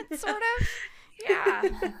relevant, sort of. Yeah.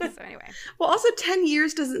 So anyway. Well, also 10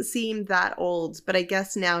 years doesn't seem that old, but I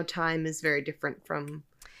guess now time is very different from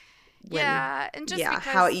when, and just because,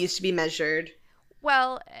 how it used to be measured.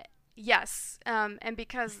 Well, yes, and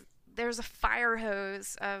because there's a fire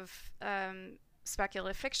hose of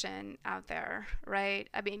speculative fiction out there, right?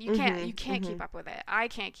 I mean, you can't keep up with it. I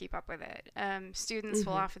can't keep up with it. Students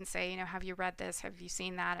will often say, have you read this? Have you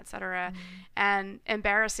seen that, etc. And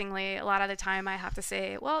embarrassingly, a lot of the time I have to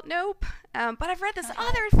say, well, nope, but I've read this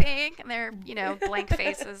other thing, and they're blank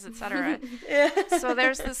faces, etc. So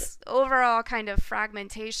there's this overall kind of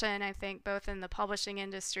fragmentation, I think, both in the publishing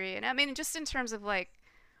industry and I mean just in terms of like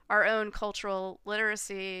our own cultural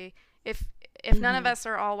literacy. If none of us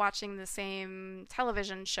are all watching the same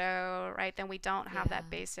television show, right, then we don't have that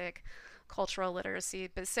basic cultural literacy.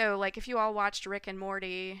 But so like if you all watched Rick and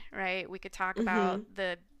Morty, right, we could talk about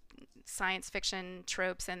the science fiction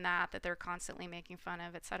tropes in that they're constantly making fun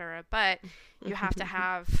of, etc. But you have to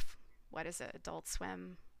have, what is it, Adult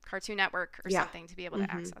Swim, Cartoon Network or something to be able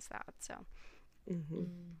to access that. So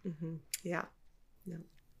yeah.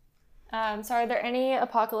 So are there any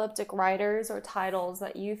apocalyptic writers or titles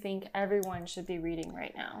that you think everyone should be reading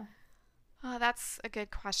right now? Oh, that's a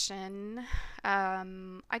good question.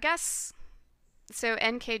 I guess, so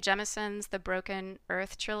N.K. Jemisin's The Broken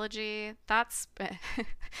Earth trilogy, that's,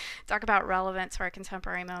 talk about relevant to our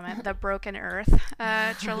contemporary moment, The Broken Earth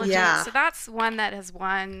trilogy. Yeah. So that's one that has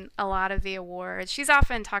won a lot of the awards. She's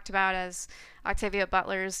often talked about as Octavia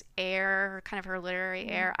Butler's heir, or kind of her literary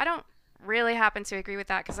heir. I don't really happen to agree with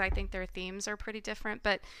that because I think their themes are pretty different.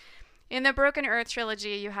 But in the Broken Earth trilogy,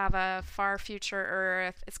 you have a far future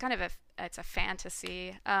Earth. It's kind of it's a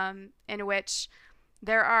fantasy in which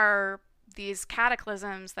there are these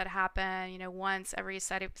cataclysms that happen, once every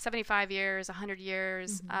 75 years, 100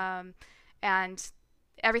 years, and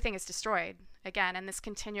everything is destroyed again, and this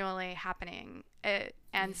continually happening.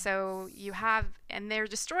 So you have, and they're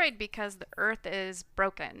destroyed because the Earth is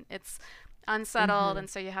broken. It's unsettled, and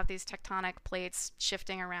so you have these tectonic plates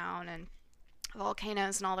shifting around and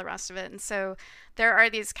volcanoes and all the rest of it. And so there are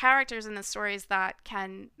these characters in the stories that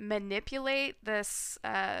can manipulate this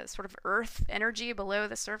sort of earth energy below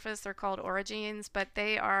the surface. They're called origins, but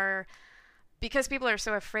they are, because people are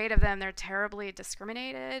so afraid of them, they're terribly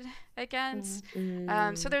discriminated against.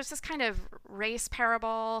 So there's this kind of race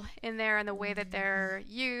parable in there in the way that they're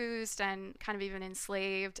used and kind of even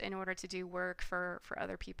enslaved in order to do work for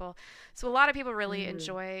other people. So a lot of people really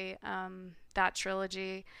enjoy that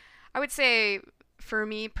trilogy. I would say, for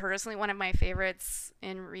me personally, one of my favorites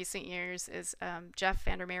in recent years is Jeff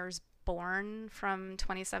Vandermeer's Born from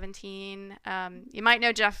 2017. You might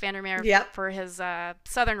know Jeff Vandermeer for his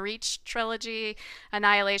Southern Reach trilogy.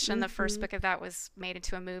 Annihilation, the first book of that, was made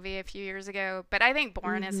into a movie a few years ago. But I think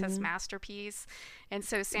Born is his masterpiece. And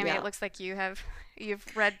so, Sammy, it looks like you've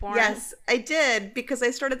read Born. Yes, I did, because I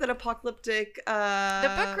started that apocalyptic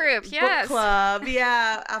the book group, book club,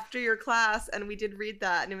 after your class, and we did read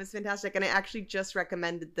that, and it was fantastic. And I actually just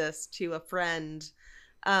recommended this to a friend.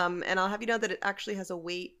 And I'll have you know that it actually has a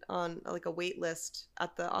wait list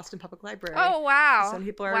at the Austin Public Library. Oh, wow. Some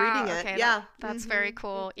people are reading it. Okay, that's very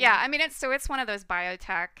cool. Yeah, I mean, it's one of those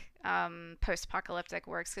biotech post-apocalyptic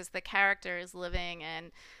works, because the character is living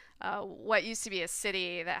in what used to be a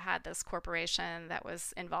city that had this corporation that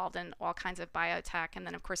was involved in all kinds of biotech, and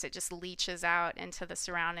then of course it just leaches out into the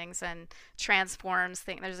surroundings and transforms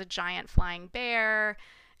things. There's a giant flying bear.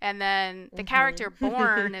 And then the character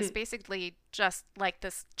Born is basically just like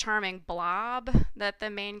this charming blob that the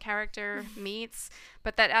main character meets,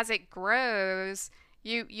 but that as it grows,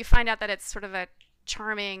 you find out that it's sort of a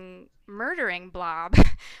charming murdering blob.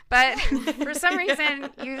 But for some reason,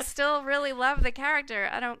 you still really love the character.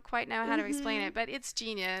 I don't quite know how to explain it, but it's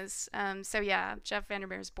genius. So yeah, Jeff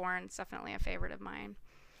Vandermeer's Born is definitely a favorite of mine.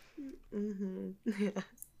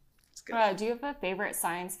 Yeah. Do you have a favorite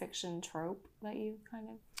science fiction trope that you kind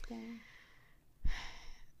of think?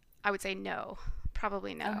 I would say no,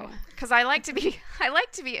 probably no, because I like to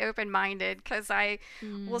be open-minded, because I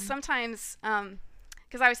will sometimes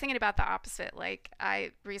because I was thinking about the opposite. Like,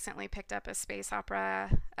 I recently picked up a space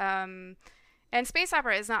opera, and space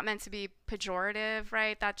opera is not meant to be pejorative,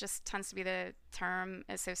 right? That just tends to be the term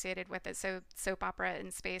associated with it. So soap opera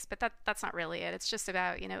in space, but that's not really it. It's just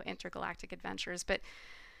about intergalactic adventures. But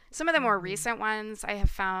some of the more recent ones I have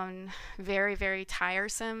found very, very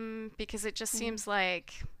tiresome, because it just seems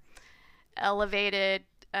like elevated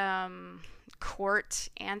court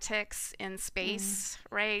antics in space,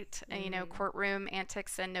 right? Courtroom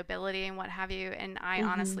antics and nobility and what have you. And I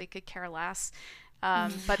honestly could care less.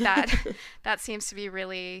 But that seems to be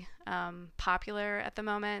really popular at the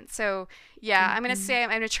moment. So yeah, I'm going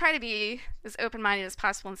to try to be as open-minded as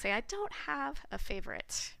possible and say I don't have a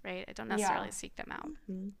favorite, right? I don't necessarily seek them out.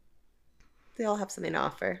 They all have something to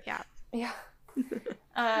offer. Yeah. Yeah.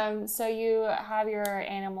 So you have your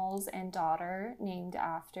animals and daughter named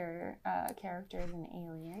after characters in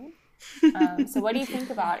Alien. So what do you think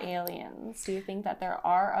about aliens? Do you think that there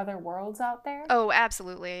are other worlds out there? Oh,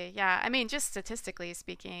 absolutely. Yeah. I mean, just statistically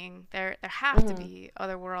speaking, there have to be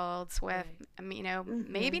other worlds with, I mean,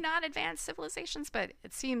 maybe not advanced civilizations, but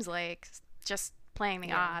it seems like just playing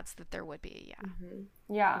the odds that there would be. Yeah.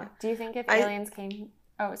 Yeah. Do you think if aliens came...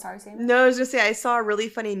 Oh, sorry, Sam. No, I was just saying, I saw a really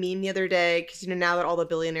funny meme the other day because now that all the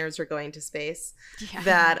billionaires are going to space,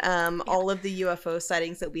 that all of the UFO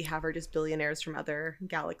sightings that we have are just billionaires from other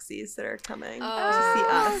galaxies that are coming to see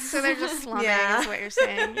us. So they're just slumming, is what you're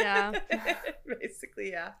saying. Yeah.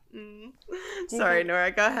 Basically, yeah. Sorry,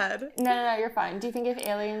 Nora, go ahead. No, you're fine. Do you think if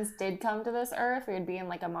aliens did come to this Earth, we would be in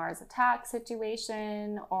like a Mars attack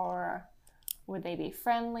situation, or would they be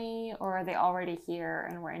friendly, or are they already here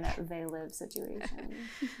and we're in a they live situation?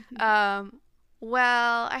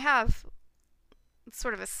 Well, I have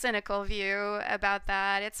sort of a cynical view about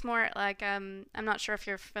that. It's more like I'm not sure if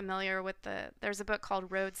you're familiar with there's a book called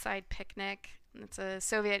Roadside Picnic. It's a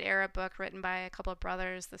Soviet era book written by a couple of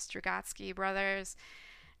brothers, the Strugatsky brothers.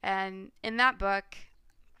 And in that book,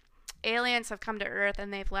 aliens have come to Earth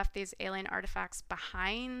and they've left these alien artifacts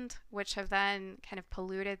behind, which have then kind of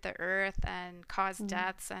polluted the Earth and caused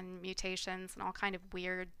deaths and mutations and all kind of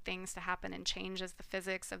weird things to happen and changes the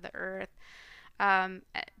physics of the Earth.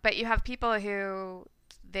 But you have people who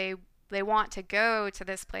they want to go to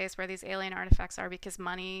this place where these alien artifacts are because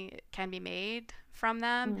money can be made from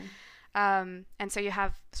them. And so you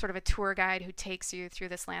have sort of a tour guide who takes you through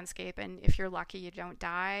this landscape, and if you're lucky, you don't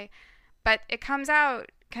die. But it comes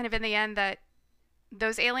out kind of in the end that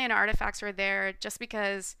those alien artifacts are there just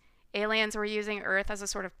because aliens were using Earth as a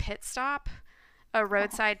sort of pit stop, a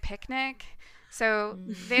roadside picnic. So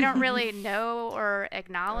they don't really know or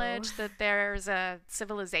acknowledge that there's a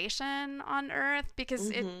civilization on Earth because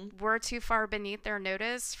we're too far beneath their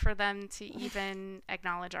notice for them to even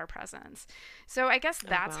acknowledge our presence. So I guess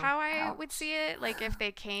that's how I would see it. Like if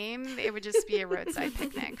they came, it would just be a roadside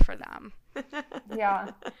picnic for them.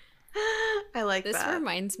 Yeah. I like this. That. This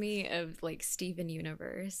reminds me of like Steven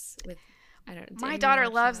Universe with my daughter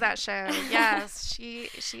loves that show. Yes, she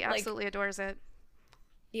absolutely adores it.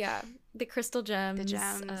 Yeah, the crystal gems, the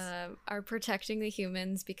gems. Are protecting the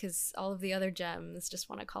humans because all of the other gems just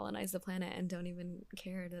want to colonize the planet and don't even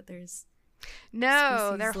care that there's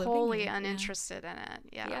they're wholly uninterested in it.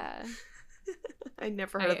 Yeah. I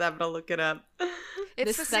never heard of that, but I'll look it up.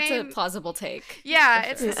 That's a plausible take. Yeah,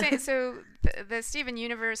 it's the same. So the Steven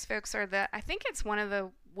Universe folks are I think it's one of the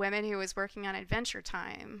women who was working on Adventure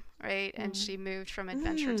Time, right? And she moved from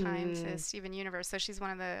Adventure Time to Steven Universe. So she's one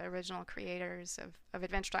of the original creators of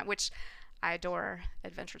Adventure Time, which I adore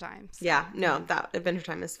Adventure Time. So. Yeah, no, that Adventure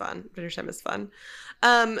Time is fun. Adventure Time is fun.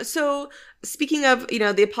 So speaking of,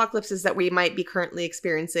 the apocalypses that we might be currently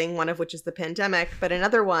experiencing, one of which is the pandemic, but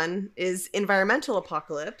another one is environmental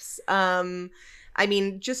apocalypse. I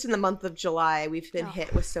mean, just in the month of July, we've been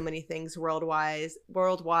hit with so many things worldwide.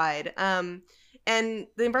 And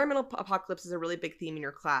the environmental apocalypse is a really big theme in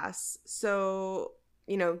your class. So,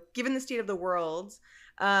 given the state of the world,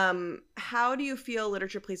 how do you feel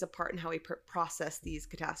literature plays a part in how we process these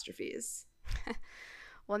catastrophes?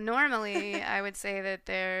 Well, normally I would say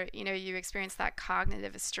that you experience that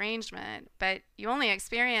cognitive estrangement, but you only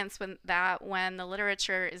experience when the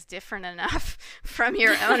literature is different enough from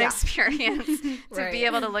your own experience to be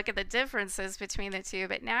able to look at the differences between the two.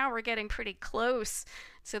 But now we're getting pretty close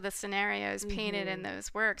to the scenarios painted in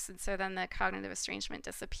those works, and so then the cognitive estrangement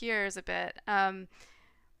disappears a bit.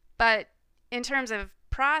 But in terms of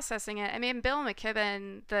processing it, I mean, Bill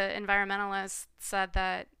McKibben, the environmentalist, said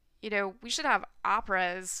that we should have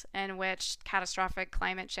operas in which catastrophic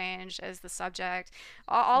climate change is the subject.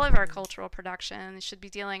 All of our cultural production should be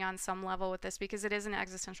dealing on some level with this because it is an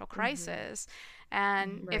existential crisis.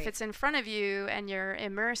 And if it's in front of you and you're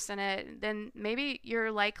immersed in it, then maybe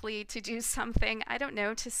you're likely to do something, I don't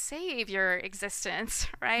know, to save your existence,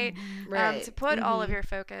 right? To put all of your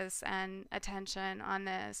focus and attention on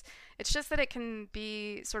this. It's just that it can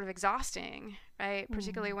be sort of exhausting, right?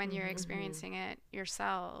 Particularly when you're experiencing it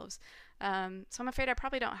yourselves. So I'm afraid I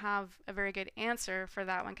probably don't have a very good answer for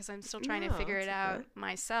that one because I'm still trying to figure it out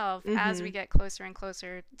myself as we get closer and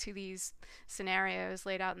closer to these scenarios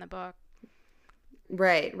laid out in the book.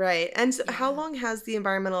 Right. And so how long has the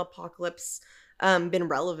environmental apocalypse been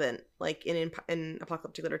relevant, like in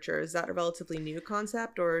apocalyptic literature? Is that a relatively new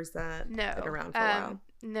concept, or is that been around for a while?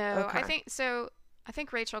 No, okay. I think so. I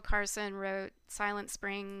think Rachel Carson wrote Silent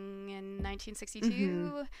Spring in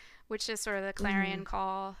 1962, which is sort of the clarion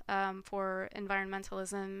call for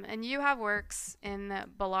environmentalism. And you have works in the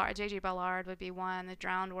Ballard, J.G. Ballard would be one, The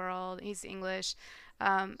Drowned World, he's English,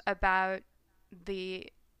 about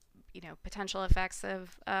the potential effects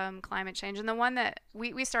of climate change. And the one that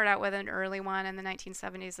we start out with, an early one in the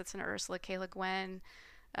 1970s, that's an Ursula K. Le Guin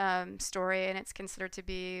story, and it's considered to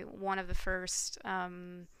be one of the first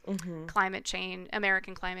American climate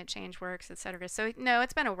change works, etc. So no,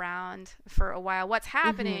 it's been around for a while. What's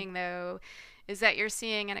happening though is that you're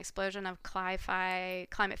seeing an explosion of cli-fi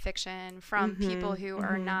climate fiction from people who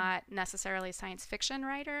are not necessarily science fiction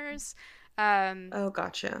writers. Oh,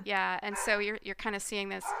 gotcha. Yeah, and so you're kind of seeing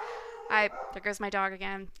this. There goes my dog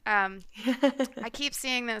again. I keep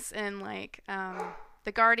seeing this in like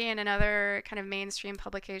The Guardian and other kind of mainstream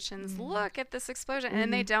publications. Look at this explosion,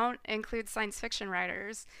 and they don't include science fiction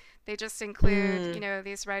writers. They just include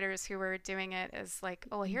these writers who were doing it as like,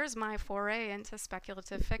 oh, here's my foray into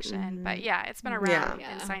speculative fiction. But yeah, it's been around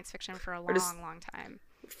in science fiction for a long time.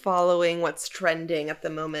 Following what's trending at the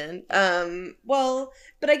moment. Well,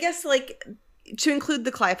 but I guess like to include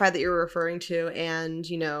the cli-fi that you're referring to and,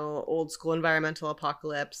 old school environmental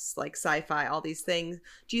apocalypse, like sci-fi, all these things,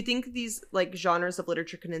 do you think these like genres of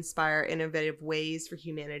literature can inspire innovative ways for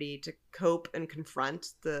humanity to cope and confront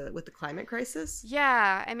with the climate crisis?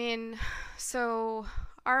 Yeah, I mean, so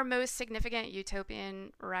our most significant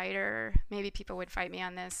utopian writer, maybe people would fight me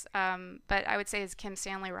on this, but I would say is Kim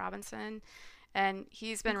Stanley Robinson. And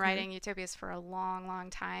he's been writing utopias for a long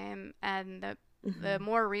time. And the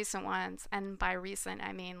more recent ones, and by recent,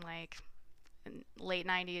 I mean like in late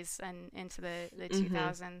 90s and into the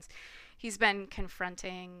 2000s, he's been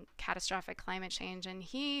confronting catastrophic climate change. And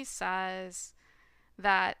he says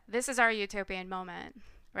that this is our utopian moment,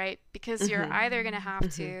 right? Because you're either going to have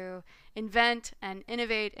to invent and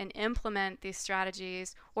innovate and implement these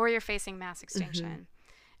strategies, or you're facing mass extinction.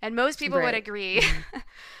 And most people would agree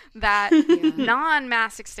that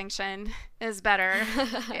non-mass extinction is better,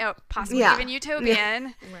 possibly even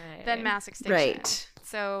utopian, than mass extinction. Right.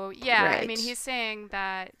 So, I mean, he's saying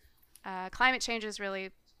that climate change is really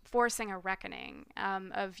forcing a reckoning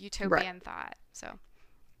of utopian thought. So,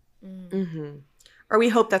 or we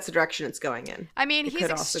hope that's the direction it's going in. I mean, he's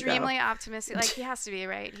extremely optimistic. Like, he has to be,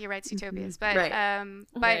 right? He writes utopias. But, I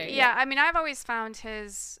mean, I've always found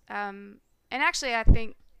his, and actually, I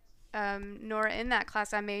think, Nora, in that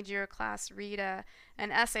class, I made your class read an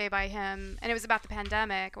essay by him, and it was about the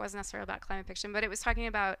pandemic. It wasn't necessarily about climate fiction, but it was talking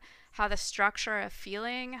about how the structure of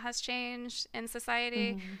feeling has changed in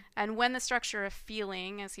society. And when the structure of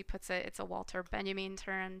feeling, as he puts it, it's a Walter Benjamin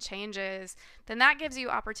term, changes, then that gives you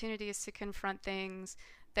opportunities to confront things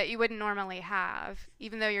that you wouldn't normally have,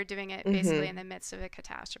 even though you're doing it basically in the midst of a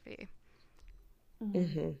catastrophe.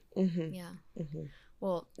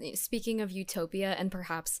 Well, speaking of utopia, and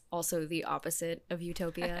perhaps also the opposite of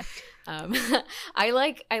utopia, I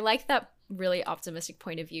like that really optimistic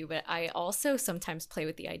point of view, but I also sometimes play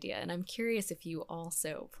with the idea, and I'm curious if you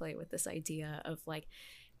also play with this idea of like,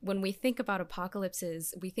 when we think about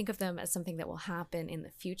apocalypses, we think of them as something that will happen in the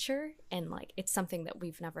future, and like it's something that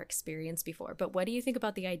we've never experienced before. But what do you think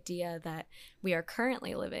about the idea that we are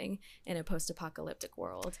currently living in a post-apocalyptic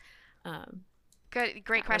world?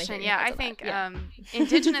 Great question. Yeah, I think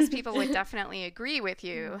Indigenous people would definitely agree with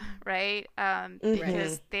you, right?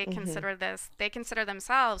 Because they consider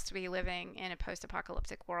themselves to be living in a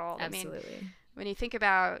post-apocalyptic world. Absolutely. I mean, when you think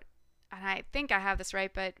about, and I think I have this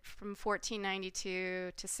right, but from 1492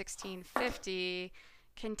 to 1650,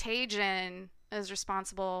 contagion is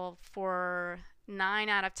responsible for 9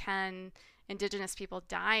 out of 10 Indigenous people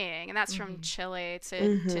dying, and that's from Chile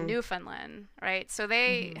to Newfoundland, right? So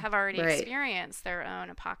they have already experienced their own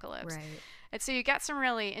apocalypse. And so you get some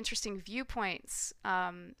really interesting viewpoints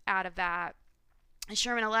out of that.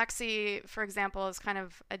 Sherman Alexie, for example, has kind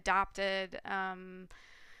of adopted,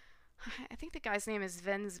 I think the guy's name is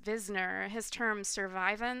Vince Visner, his term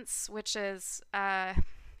survivance, which is,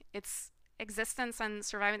 it's existence and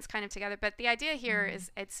survivance kind of together, but the idea here is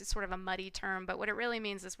it's sort of a muddy term, but what it really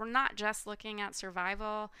means is we're not just looking at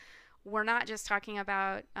survival, we're not just talking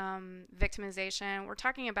about victimization, we're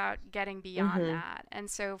talking about getting beyond that. And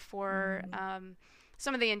so for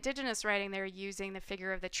some of the Indigenous writing, they're using the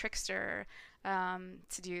figure of the trickster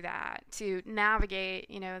to do that, to navigate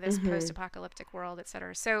this post-apocalyptic world,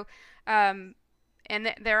 etc. So and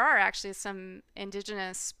there are actually some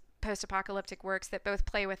Indigenous post-apocalyptic works that both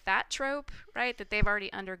play with that trope, right, that they've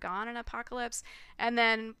already undergone an apocalypse, and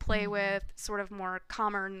then play with sort of more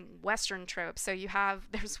common Western tropes. So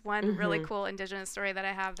there's one really cool Indigenous story that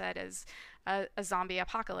I have that is a zombie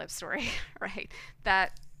apocalypse story, right?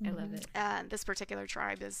 That I love it. this particular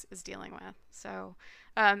tribe is dealing with. So,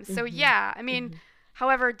 yeah, I mean,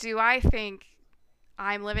 however, do I think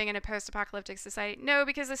I'm living in a post-apocalyptic society? No,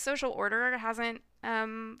 because the social order hasn't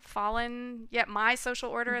fallen yet, my social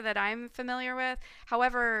order that I'm familiar with.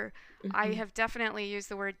 However, I have definitely used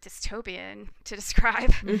the word dystopian to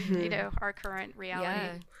describe, our current reality.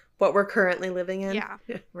 Yeah. What we're currently living in. Yeah.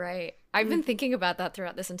 Right. I've been thinking about that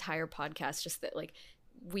throughout this entire podcast, just that like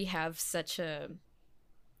we have such a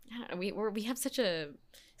we have such a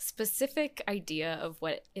specific idea of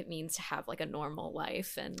what it means to have like a normal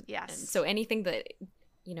life, and so anything that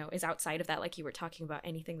is outside of that, like you were talking about,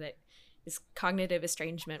 anything that is cognitive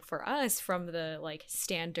estrangement for us from the like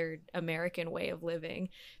standard American way of living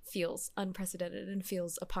feels unprecedented and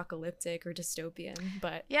feels apocalyptic or dystopian.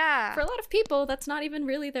 But for a lot of people, that's not even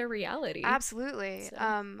really their reality. Absolutely. So.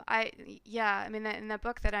 I mean, in the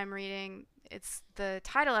book that I'm reading, the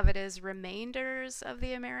title of it is Remainders of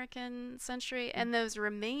the American Century, and those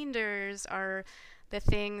remainders are the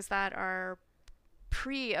things that are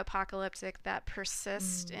pre-apocalyptic that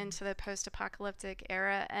persist into the post-apocalyptic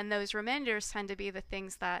era, and those remainders tend to be the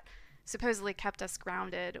things that supposedly kept us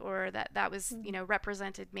grounded, or that was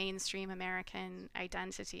represented mainstream American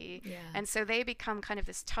identity. And so they become kind of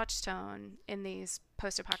this touchstone in these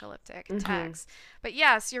post-apocalyptic texts. But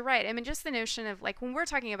yes, you're right. I mean, just the notion of like when we're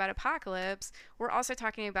talking about apocalypse, we're also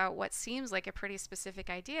talking about what seems like a pretty specific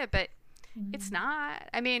idea, but it's not.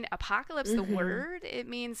 I mean, apocalypse, the word, it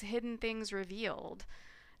means hidden things revealed.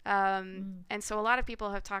 And so a lot of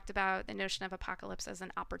people have talked about the notion of apocalypse as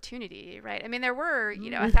an opportunity, right? I mean, there were,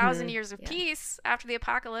 1,000 years of peace after the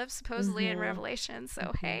apocalypse, supposedly in Revelation.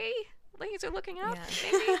 So, hey, things are looking up,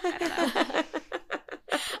 maybe. I don't know.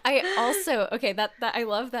 I also, I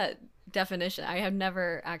love that definition. I have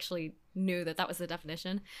never actually knew that was the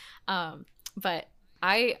definition. But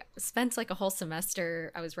I spent like a whole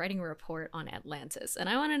semester, I was writing a report on Atlantis, and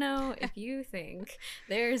I want to know if you think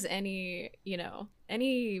there's any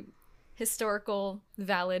historical,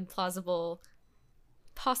 valid, plausible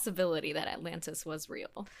possibility that Atlantis was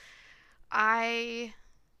real. I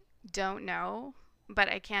don't know, but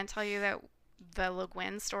I can tell you that the Le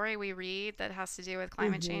Guin story we read that has to do with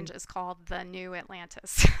climate change is called The New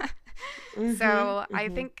Atlantis. So I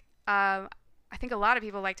think a lot of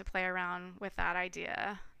people like to play around with that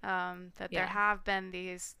idea, that there have been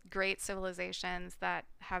these great civilizations that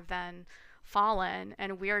have then fallen,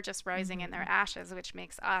 and we're just rising in their ashes, which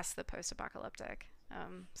makes us the post-apocalyptic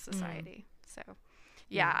society. So,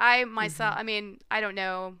 I myself, I mean, I don't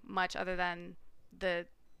know much other than the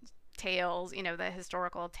tales, the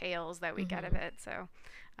historical tales that we get of it. So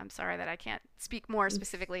I'm sorry that I can't speak more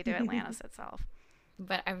specifically to Atlantis itself.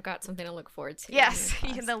 But I've got something to look forward to. Yes,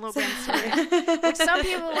 the little Guin story, which some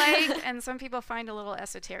people like and some people find a little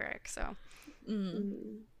esoteric. So,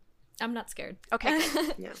 I'm not scared. Okay.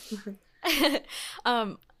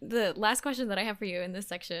 The last question that I have for you in this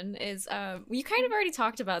section is, you kind of already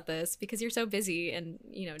talked about this because you're so busy, and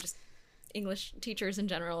just English teachers in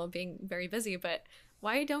general being very busy. But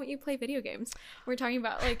why don't you play video games? We're talking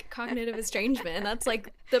about like cognitive estrangement, and that's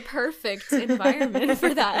like the perfect environment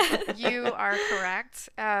for that. You are correct.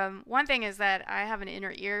 One thing is that I have an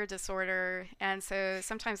inner ear disorder, and so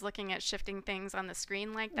sometimes looking at shifting things on the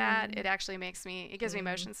screen like that, it actually gives me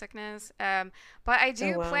motion sickness. But I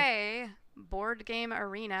do play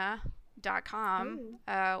BoardGameArena.com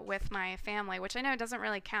with my family, which I know doesn't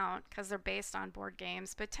really count because they're based on board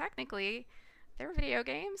games, but technically they're video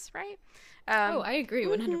games, right? I agree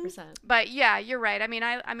 100%. But yeah, you're right. I mean,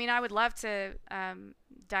 I would love to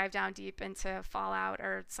dive down deep into Fallout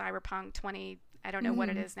or Cyberpunk 20. I don't know what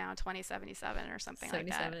it is now, 2077 or something like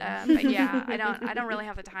that. But yeah, I don't really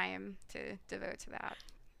have the time to devote to that.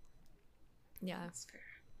 Yeah, that's fair.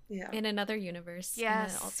 Yeah. In another universe.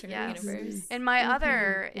 Yes. In an alternate universe. In my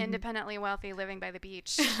other independently wealthy living by the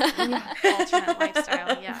beach alternate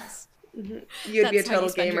lifestyle, yes. You'd be a total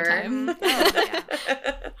gamer.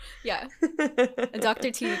 Yeah. A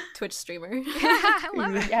Dr. T Twitch streamer. I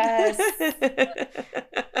love it. Yes.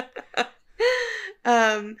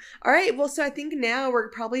 All right. Well, so I think now we're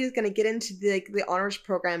probably going to get into the honors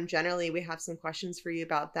program generally. We have some questions for you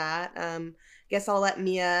about that. Guess I'll let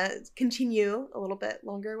Mia continue a little bit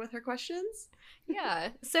longer with her questions. Yeah.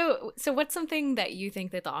 So what's something that you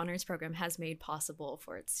think that the honors program has made possible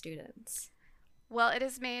for its students? Well, it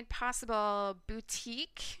has made possible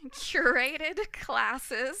boutique curated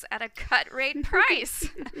classes at a cut rate price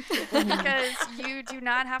because you do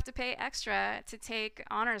not have to pay extra to take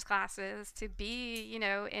honors classes, to be,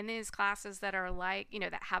 in these classes that are like,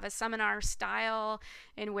 that have a seminar style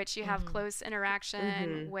in which you have close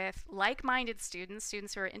interaction with like-minded students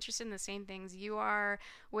who are interested in the same things you are,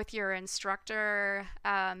 with your instructor.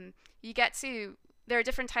 There are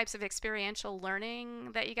different types of experiential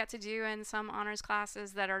learning that you get to do in some honors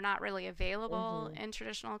classes that are not really available in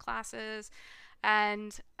traditional classes.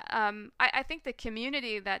 And I think the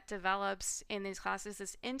community that develops in these classes,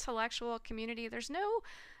 this intellectual community, there's no,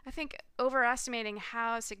 I think, overestimating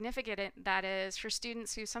how significant that is for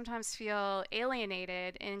students who sometimes feel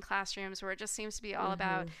alienated in classrooms where it just seems to be all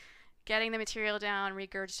about getting the material down,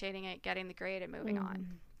 regurgitating it, getting the grade, and moving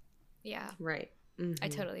on. Yeah. Right. I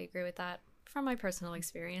totally agree with that from my personal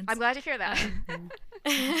experience. I'm glad to hear that.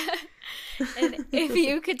 And if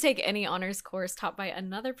you could take any honors course taught by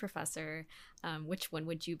another professor, which one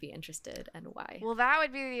would you be interested in and why? Well, that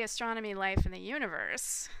would be the astronomy, life, and the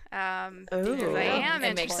universe. Because I am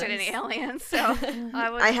interested in aliens. So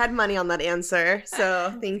I had money on that answer,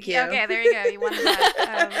 so thank you. Okay, there you go. You won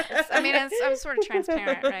that. I'm sort of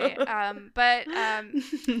transparent, right?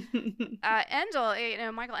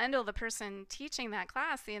 Endel, Michael Endel, the person teaching that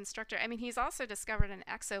class, the instructor, he's also discovered an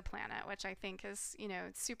exoplanet, which I think is,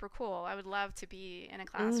 super cool. I would love to be in a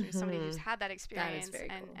class with somebody who's had that experience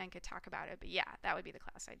and could talk about it. But yeah, that would be the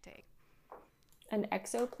class I'd take. An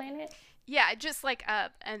exoplanet? Yeah, just like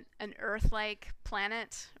an Earth-like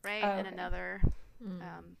planet, right? In another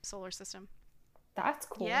solar system. That's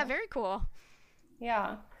cool. Yeah, very cool.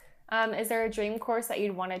 Yeah. Is there a dream course that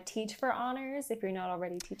you'd want to teach for honors if you're not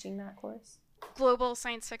already teaching that course? Global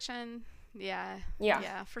science fiction. Yeah,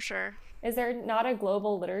 for sure. Is there not a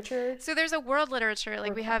global literature? So there's a world literature.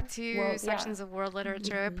 Like we have two sections of world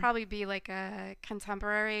literature. It'd probably be like a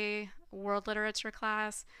contemporary world literature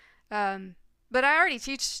class. But I already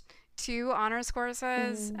teach 2 honors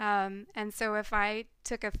courses. And so if I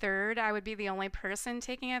took a third, I would be the only person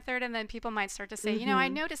taking a third. And then people might start to say, I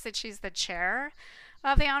noticed that she's the chair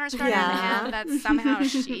of the honors program and that somehow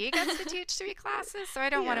she gets to teach 3 classes. So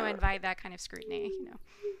I don't want to invite that kind of scrutiny,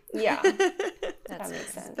 Yeah. That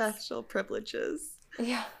makes sense. Special privileges.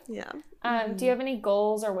 Yeah. Yeah. Do you have any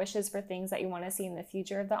goals or wishes for things that you want to see in the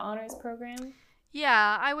future of the honors program?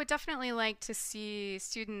 Yeah, I would definitely like to see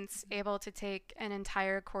students able to take an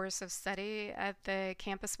entire course of study at the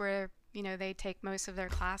campus where, they take most of their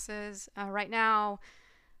classes. Right now,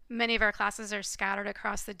 many of our classes are scattered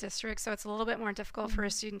across the district, so it's a little bit more difficult for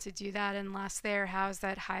a student to do that unless they're housed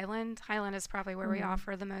at Highland. Highland is probably where we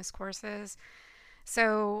offer the most courses.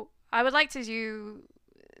 So I would like to do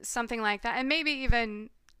something like that, and maybe even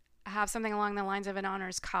have something along the lines of an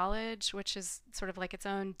honors college, which is sort of like its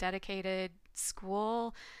own dedicated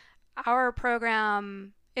school. Our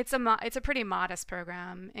program, it's a pretty modest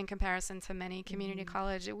program in comparison to many community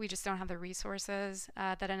college. We just don't have the resources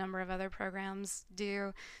that a number of other programs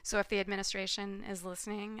do. So if the administration is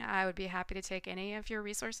listening, I would be happy to take any of your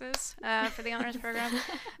resources for the honors program.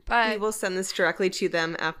 But we will send this directly to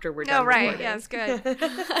them after we're done. Oh, right. Recording. Yes, good.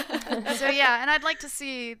 So yeah, and I'd like to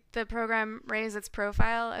see the program raise its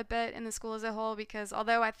profile a bit in the school as a whole, because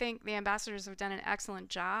although I think the ambassadors have done an excellent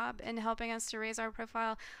job in helping us to raise our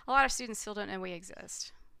profile, a lot of students still don't know we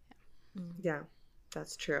exist. Yeah,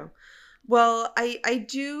 that's true. Well, I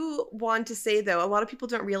do want to say, though, a lot of people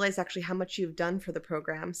don't realize actually how much you've done for the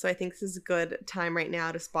program. So I think this is a good time right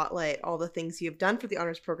now to spotlight all the things you've done for the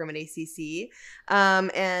honors program at ACC.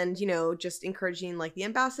 And, just encouraging like the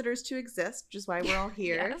ambassadors to exist, which is why we're all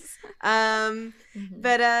here. Yes.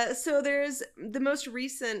 But so there's the most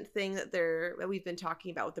recent thing that we've been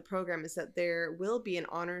talking about with the program is that there will be an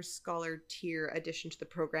honors scholar tier addition to the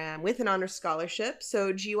program with an honors scholarship.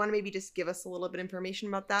 So do you want to maybe just give us a little bit of information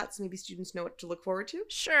about that, so maybe students know what to look forward to?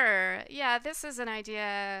 Sure. Yeah, this is an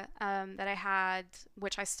idea that I had,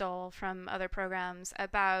 which I stole from other programs,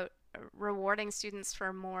 about rewarding students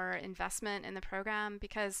for more investment in the program,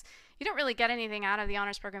 because you don't really get anything out of the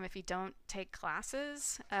honors program if you don't take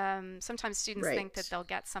classes. Sometimes students think that they'll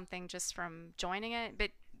get something just from joining it,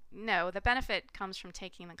 but no, the benefit comes from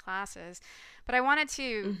taking the classes. But I wanted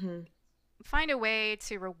to find a way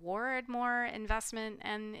to reward more investment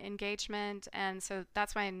and engagement, and so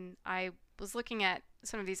that's when I was looking at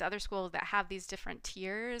some of these other schools that have these different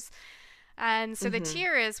tiers. And so the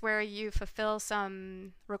tier is where you fulfill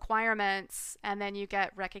some requirements and then you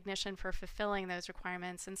get recognition for fulfilling those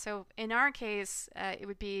requirements. And so in our case, it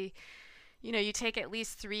would be you take at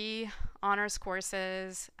least 3 honors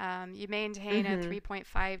courses, you maintain a 3.5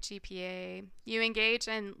 GPA, you engage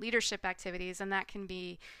in leadership activities, and that can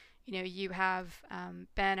be, you have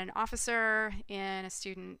been an officer in a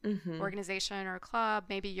student organization or club,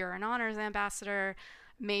 maybe you're an honors ambassador,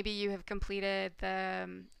 maybe you have completed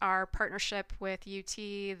our partnership with UT,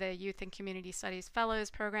 the Youth and Community Studies Fellows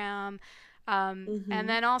Program, and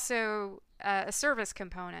then also a service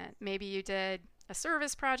component. Maybe you did a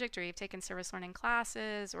service project, or you've taken service learning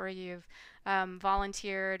classes, or you've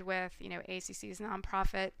volunteered with ACC's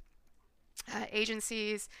nonprofit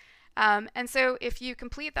agencies. And so if you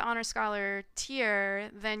complete the Honor Scholar tier,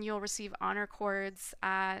 then you'll receive honor cords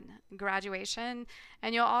at graduation.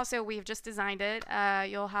 And you'll also, we've just designed it,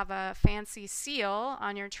 you'll have a fancy seal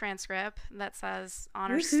on your transcript that says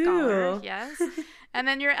Honor Scholar. Yes. And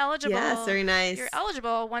then you're eligible. Yes, very nice. You're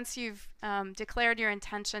eligible once you've declared your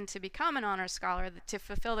intention to become an Honor Scholar, to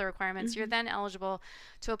fulfill the requirements. You're then eligible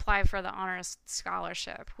to apply for the Honors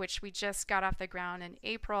Scholarship, which we just got off the ground in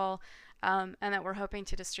April. And that we're hoping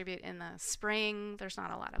to distribute in the spring. There's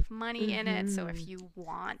not a lot of money in it, so if you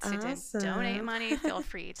want to donate money, feel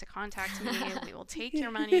free to contact me. We will take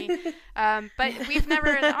your money. But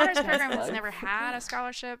the honors program has never had a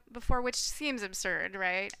scholarship before, which seems absurd,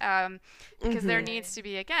 right? Because there needs to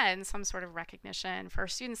be, again, some sort of recognition for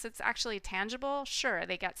students that's actually tangible. Sure,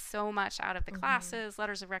 they get so much out of the classes,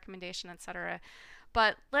 letters of recommendation, etc.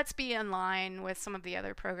 But let's be in line with some of the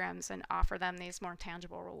other programs and offer them these more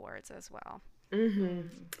tangible rewards as well.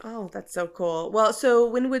 Oh, that's so cool. Well, so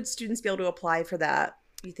when would students be able to apply for that?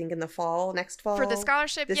 You think in the fall, next fall? For the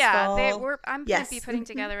scholarship? This yeah. fall? I'm going to be putting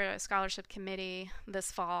together a scholarship committee this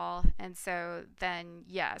fall. And so then,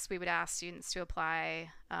 yes, we would ask students to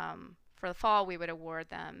apply for the fall. We would award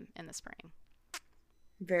them in the spring.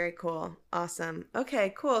 Very cool. Awesome.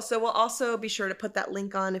 Okay, cool. So we'll also be sure to put that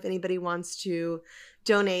link on if anybody wants to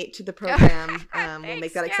donate to the program. We'll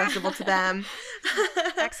make that accessible to them.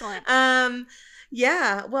 Excellent.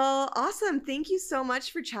 Yeah, well, awesome. Thank you so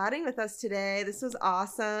much for chatting with us today. This was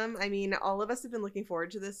awesome. I mean, all of us have been looking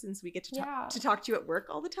forward to this since we get to talk to you at work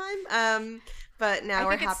all the time. But now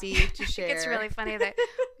we're happy to share. I think it's really funny that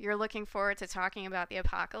you're looking forward to talking about the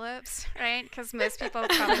apocalypse, right? Because most people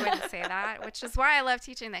probably wouldn't say that, which is why I love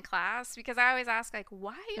teaching the class, because I always ask, like,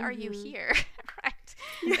 why are you here,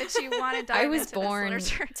 right? That you want to dive into this literature. I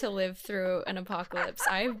was born to live through an apocalypse.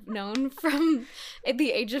 I've known from at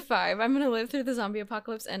the age of 5, I'm going to live through the zombie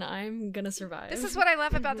apocalypse and I'm going to survive. This is what I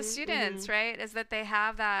love about the students, right? Is that they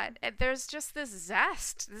have that, there's just this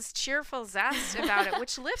zest, this cheerful zest about it,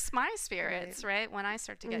 which lifts my spirits, right? When I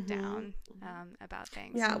start to get down about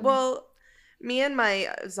things. Yeah, well, me and my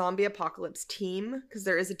zombie apocalypse team, because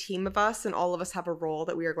there is a team of us and all of us have a role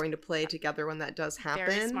that we are going to play together when that does happen.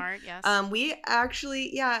 Very smart, yes. We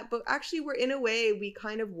actually, we're in a way, we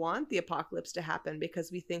kind of want the apocalypse to happen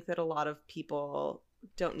because we think that a lot of people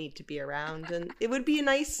don't need to be around, and it would be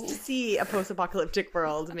nice to see a post-apocalyptic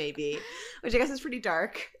world, maybe, which I guess is pretty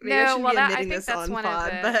dark. Maybe I shouldn't be admitting this on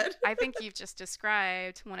pod, but I think you've just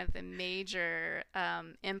described one of the major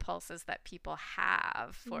impulses that people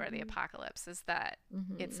have for the apocalypse is that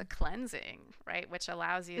it's a cleansing, right? Which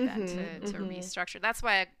allows you then to restructure. That's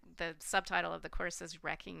why the subtitle of the course is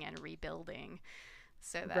Wrecking and Rebuilding.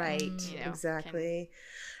 So that, exactly.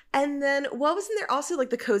 And then what was in there also, like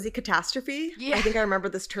the cozy catastrophe? Yeah. I think I remember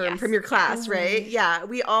this term from your class, right? Yeah.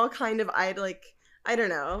 We all kind of, I don't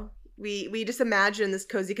know. We just imagine this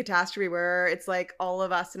cozy catastrophe where it's like all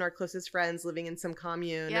of us and our closest friends living in some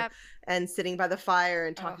commune and sitting by the fire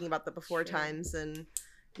and talking about the before times and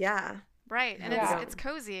Right. And it's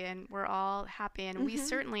cozy and we're all happy. And we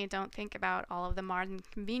certainly don't think about all of the modern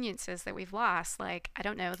conveniences that we've lost. Like, I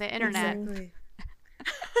don't know, the internet. Exactly.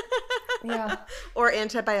 Or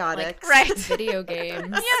antibiotics. Right. Video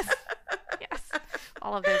games. Yes.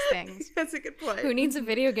 All of those things. That's a good point. Who needs a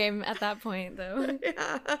video game at that point, though?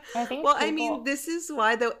 I mean, this is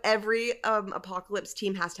why, though, every apocalypse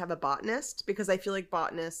team has to have a botanist, because I feel like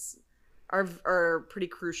botanists are pretty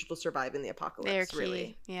crucial to surviving the apocalypse. They're key.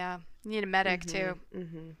 Really. Yeah. You need a medic, too.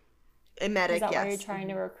 A medic, is that why you're trying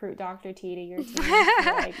to recruit Dr. T to your team?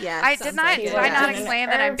 Yes. Did I not explain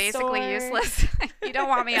that I'm basically useless? You don't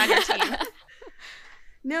want me on your team.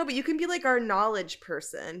 No, but you can be like our knowledge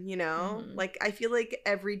person, you know? Like, I feel like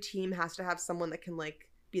every team has to have someone that can, like,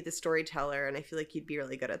 be the storyteller, and I feel like you'd be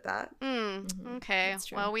really good at that. Okay.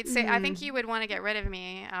 Well, we'd say, I think you would want to get rid of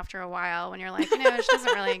me after a while when you're like, she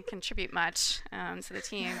doesn't really contribute much to the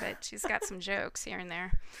team, but she's got some jokes here and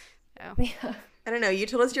there. So. I don't know. You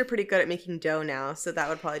told us you're pretty good at making dough now, so that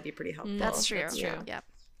would probably be pretty helpful. That's true. Yep.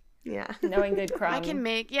 Yeah. Knowing good crumb. I can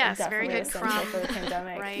make, is yes, very definitely good essential crumb. for the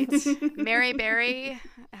pandemic. Right. Mary Berry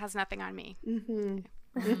has nothing on me.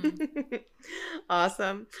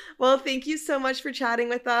 Awesome. Well, thank you so much for chatting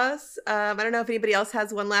with us. I don't know if anybody else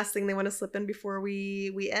has one last thing they want to slip in before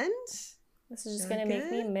we end. This is just going to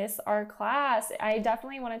make me miss our class. I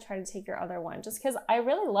definitely want to try to take your other one just because I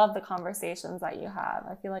really love the conversations that you have.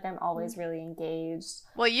 I feel like I'm always really engaged.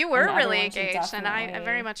 Well, you were And really everyone should engaged, and I definitely-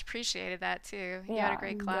 very much appreciated that too. You had a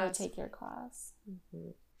great class. Go take your class.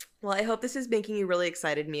 Well, I hope this is making you really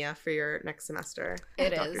excited, Mia, for your next semester. It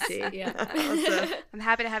Dr. is. T. Yeah. Awesome. I'm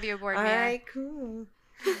happy to have you aboard, All Mia. right, cool.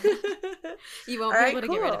 You won't All be right, able to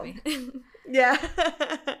get rid of cool. me. Yeah.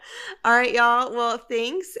 All right, y'all. Well,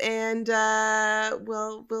 thanks, and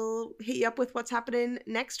we'll hit you up with what's happening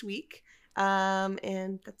next week.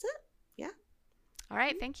 And that's it. Yeah. All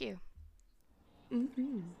right, thank you.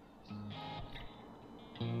 Mm-hmm.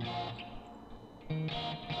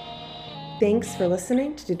 Thanks for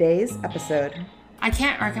listening to today's episode. I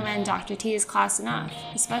can't recommend Dr. T's class enough,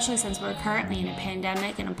 especially since we're currently in a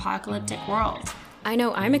pandemic and apocalyptic world. I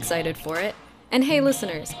know I'm excited for it. And hey,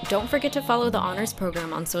 listeners, don't forget to follow the honors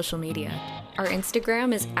program on social media. Our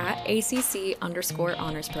Instagram is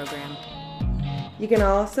 @ACC_honors program. You can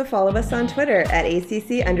also follow us on Twitter at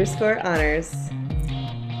 @ACC_honors.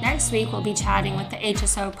 Next week, we'll be chatting with the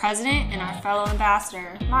HSO president and our fellow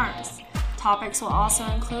ambassador, Mars. Topics will also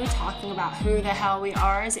include talking about who the hell we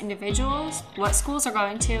are as individuals, what schools are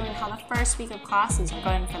going to, and how the first week of classes are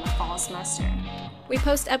going for the fall semester. We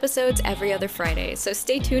post episodes every other Friday, so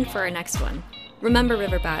stay tuned for our next one. Remember,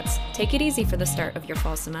 Riverbats, take it easy for the start of your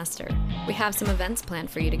fall semester. We have some events planned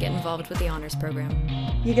for you to get involved with the honors program.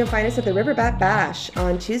 You can find us at the Riverbat Bash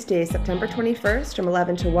on Tuesday, September 21st from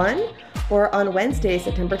 11 to 1, or on Wednesday,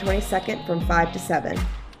 September 22nd from 5 to 7.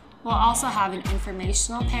 We'll also have an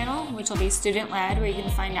informational panel, which will be student-led, where you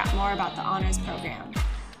can find out more about the honors program.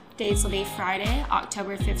 Dates will be Friday,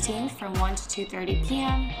 October 15th from 1 to 2:30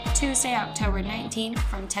 p.m., Tuesday, October 19th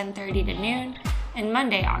from 10:30 to noon, and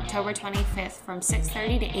Monday, October 25th from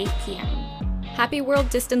 6:30 to 8 p.m. Happy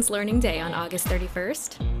World Distance Learning Day on August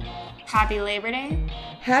 31st. Happy Labor Day.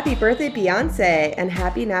 Happy birthday, Beyonce, and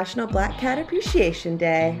happy National Black Cat Appreciation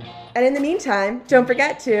Day. And in the meantime, don't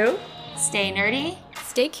forget to... Stay nerdy.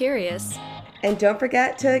 Stay curious. And don't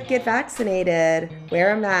forget to get vaccinated,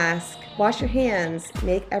 wear a mask, wash your hands,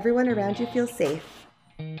 make everyone around you feel safe.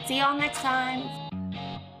 See y'all next time.